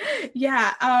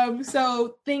 Yeah.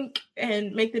 So think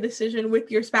and make the decision with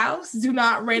your spouse. Do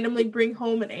not randomly bring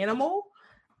home an animal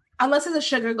unless it's a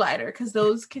sugar glider, because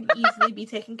those can easily be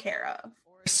taken care of.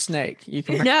 Or a snake. You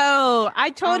can. No,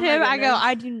 I told him,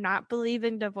 I do not believe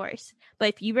in divorce.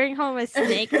 But if you bring home a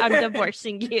snake, I'm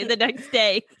divorcing you the next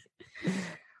day.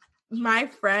 My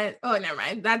friend, oh, never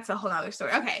mind. That's a whole other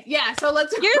story. Okay, yeah, so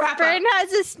let's Your friend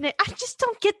has a snake. I just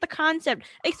don't get the concept,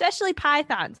 especially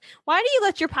pythons. Why do you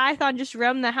let your python just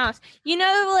roam the house? You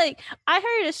know, like, I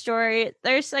heard a story.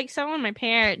 There's, like, someone my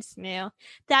parents knew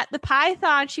that the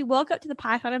python, she woke up to the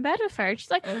python in bed with her. She's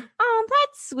like, oh,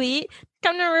 that's sweet.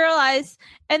 Come to realize,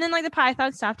 and then, like, the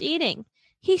python stopped eating.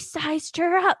 He sized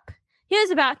her up. He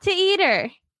was about to eat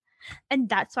her. And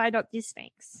that's why I don't do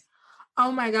snakes. Oh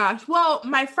my gosh. Well,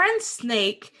 my friend's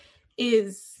snake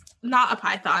is not a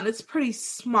python. It's pretty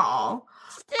small.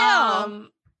 Still.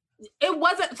 It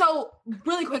wasn't, so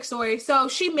really quick story. So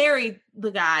she married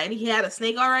the guy and he had a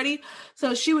snake already.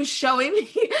 So she was showing me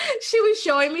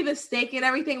the snake and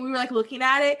everything. We were like looking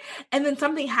at it, and then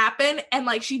something happened and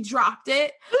like she dropped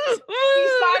it. She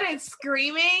started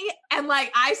screaming, and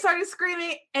like I started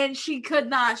screaming, and she could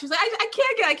not. She was like,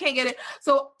 I can't get it.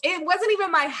 So it wasn't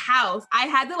even my house. I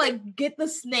had to like get the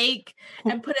snake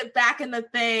and put it back in the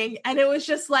thing. And it was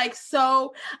just like,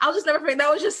 so I'll just never forget.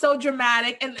 That was just so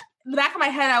dramatic. And in the back of my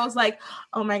head, I was like,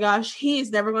 oh my gosh, he's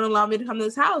never going to allow me to come to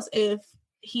this house if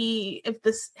his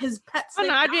pet snake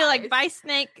I'd be like, bye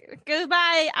snake,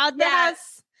 goodbye, out the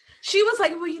house. She was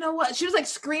like, well, you know what? She was like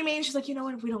screaming. She's like, you know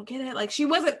what? If we don't get it, like she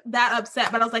wasn't that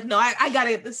upset, but I was like, no, I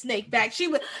gotta get the snake back. She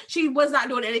was not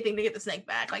doing anything to get the snake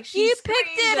back. Like she picked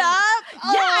it up.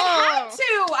 Yeah,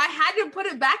 I had to put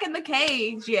it back in the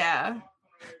cage. Yeah.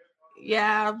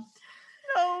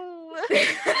 No.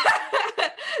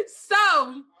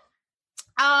 So,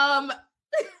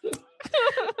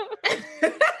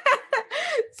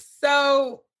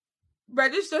 so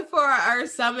register for our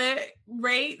summit,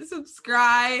 rate,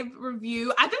 subscribe,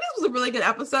 review. I think this was a really good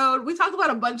episode. We talked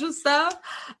about a bunch of stuff.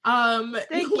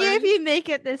 Thank you if you make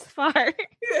it this far.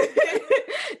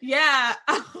 Yeah.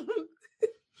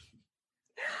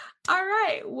 All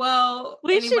right. Well,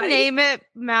 we should name it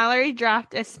Mallory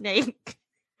Dropped a Snake.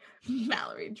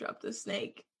 Mallory dropped a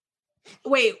snake.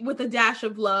 Wait, with a dash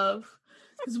of love.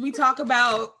 Because we talk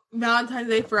about Valentine's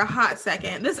Day for a hot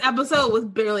second. This episode was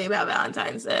barely about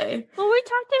Valentine's Day. Well, we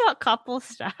talked about couple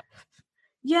stuff.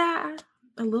 Yeah.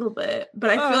 A little bit, but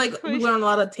I feel like we went on a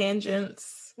lot of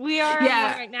tangents. We are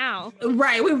right now.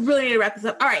 Right. We really need to wrap this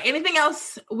up. All right. Anything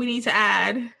else we need to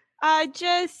add?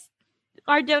 Just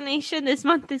our donation this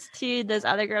month is to those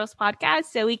Other Girls podcasts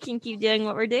so we can keep doing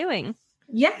what we're doing.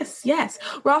 Yes.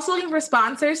 We're also looking for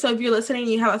sponsors. So if you're listening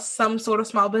and you have some sort of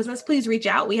small business, please reach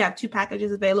out. We have 2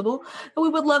 packages available that we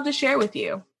would love to share with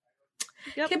you.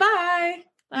 Yep. Okay, bye.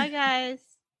 Bye, guys.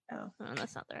 Oh,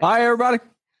 that's not the right. Bye, everybody.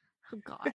 Oh, God.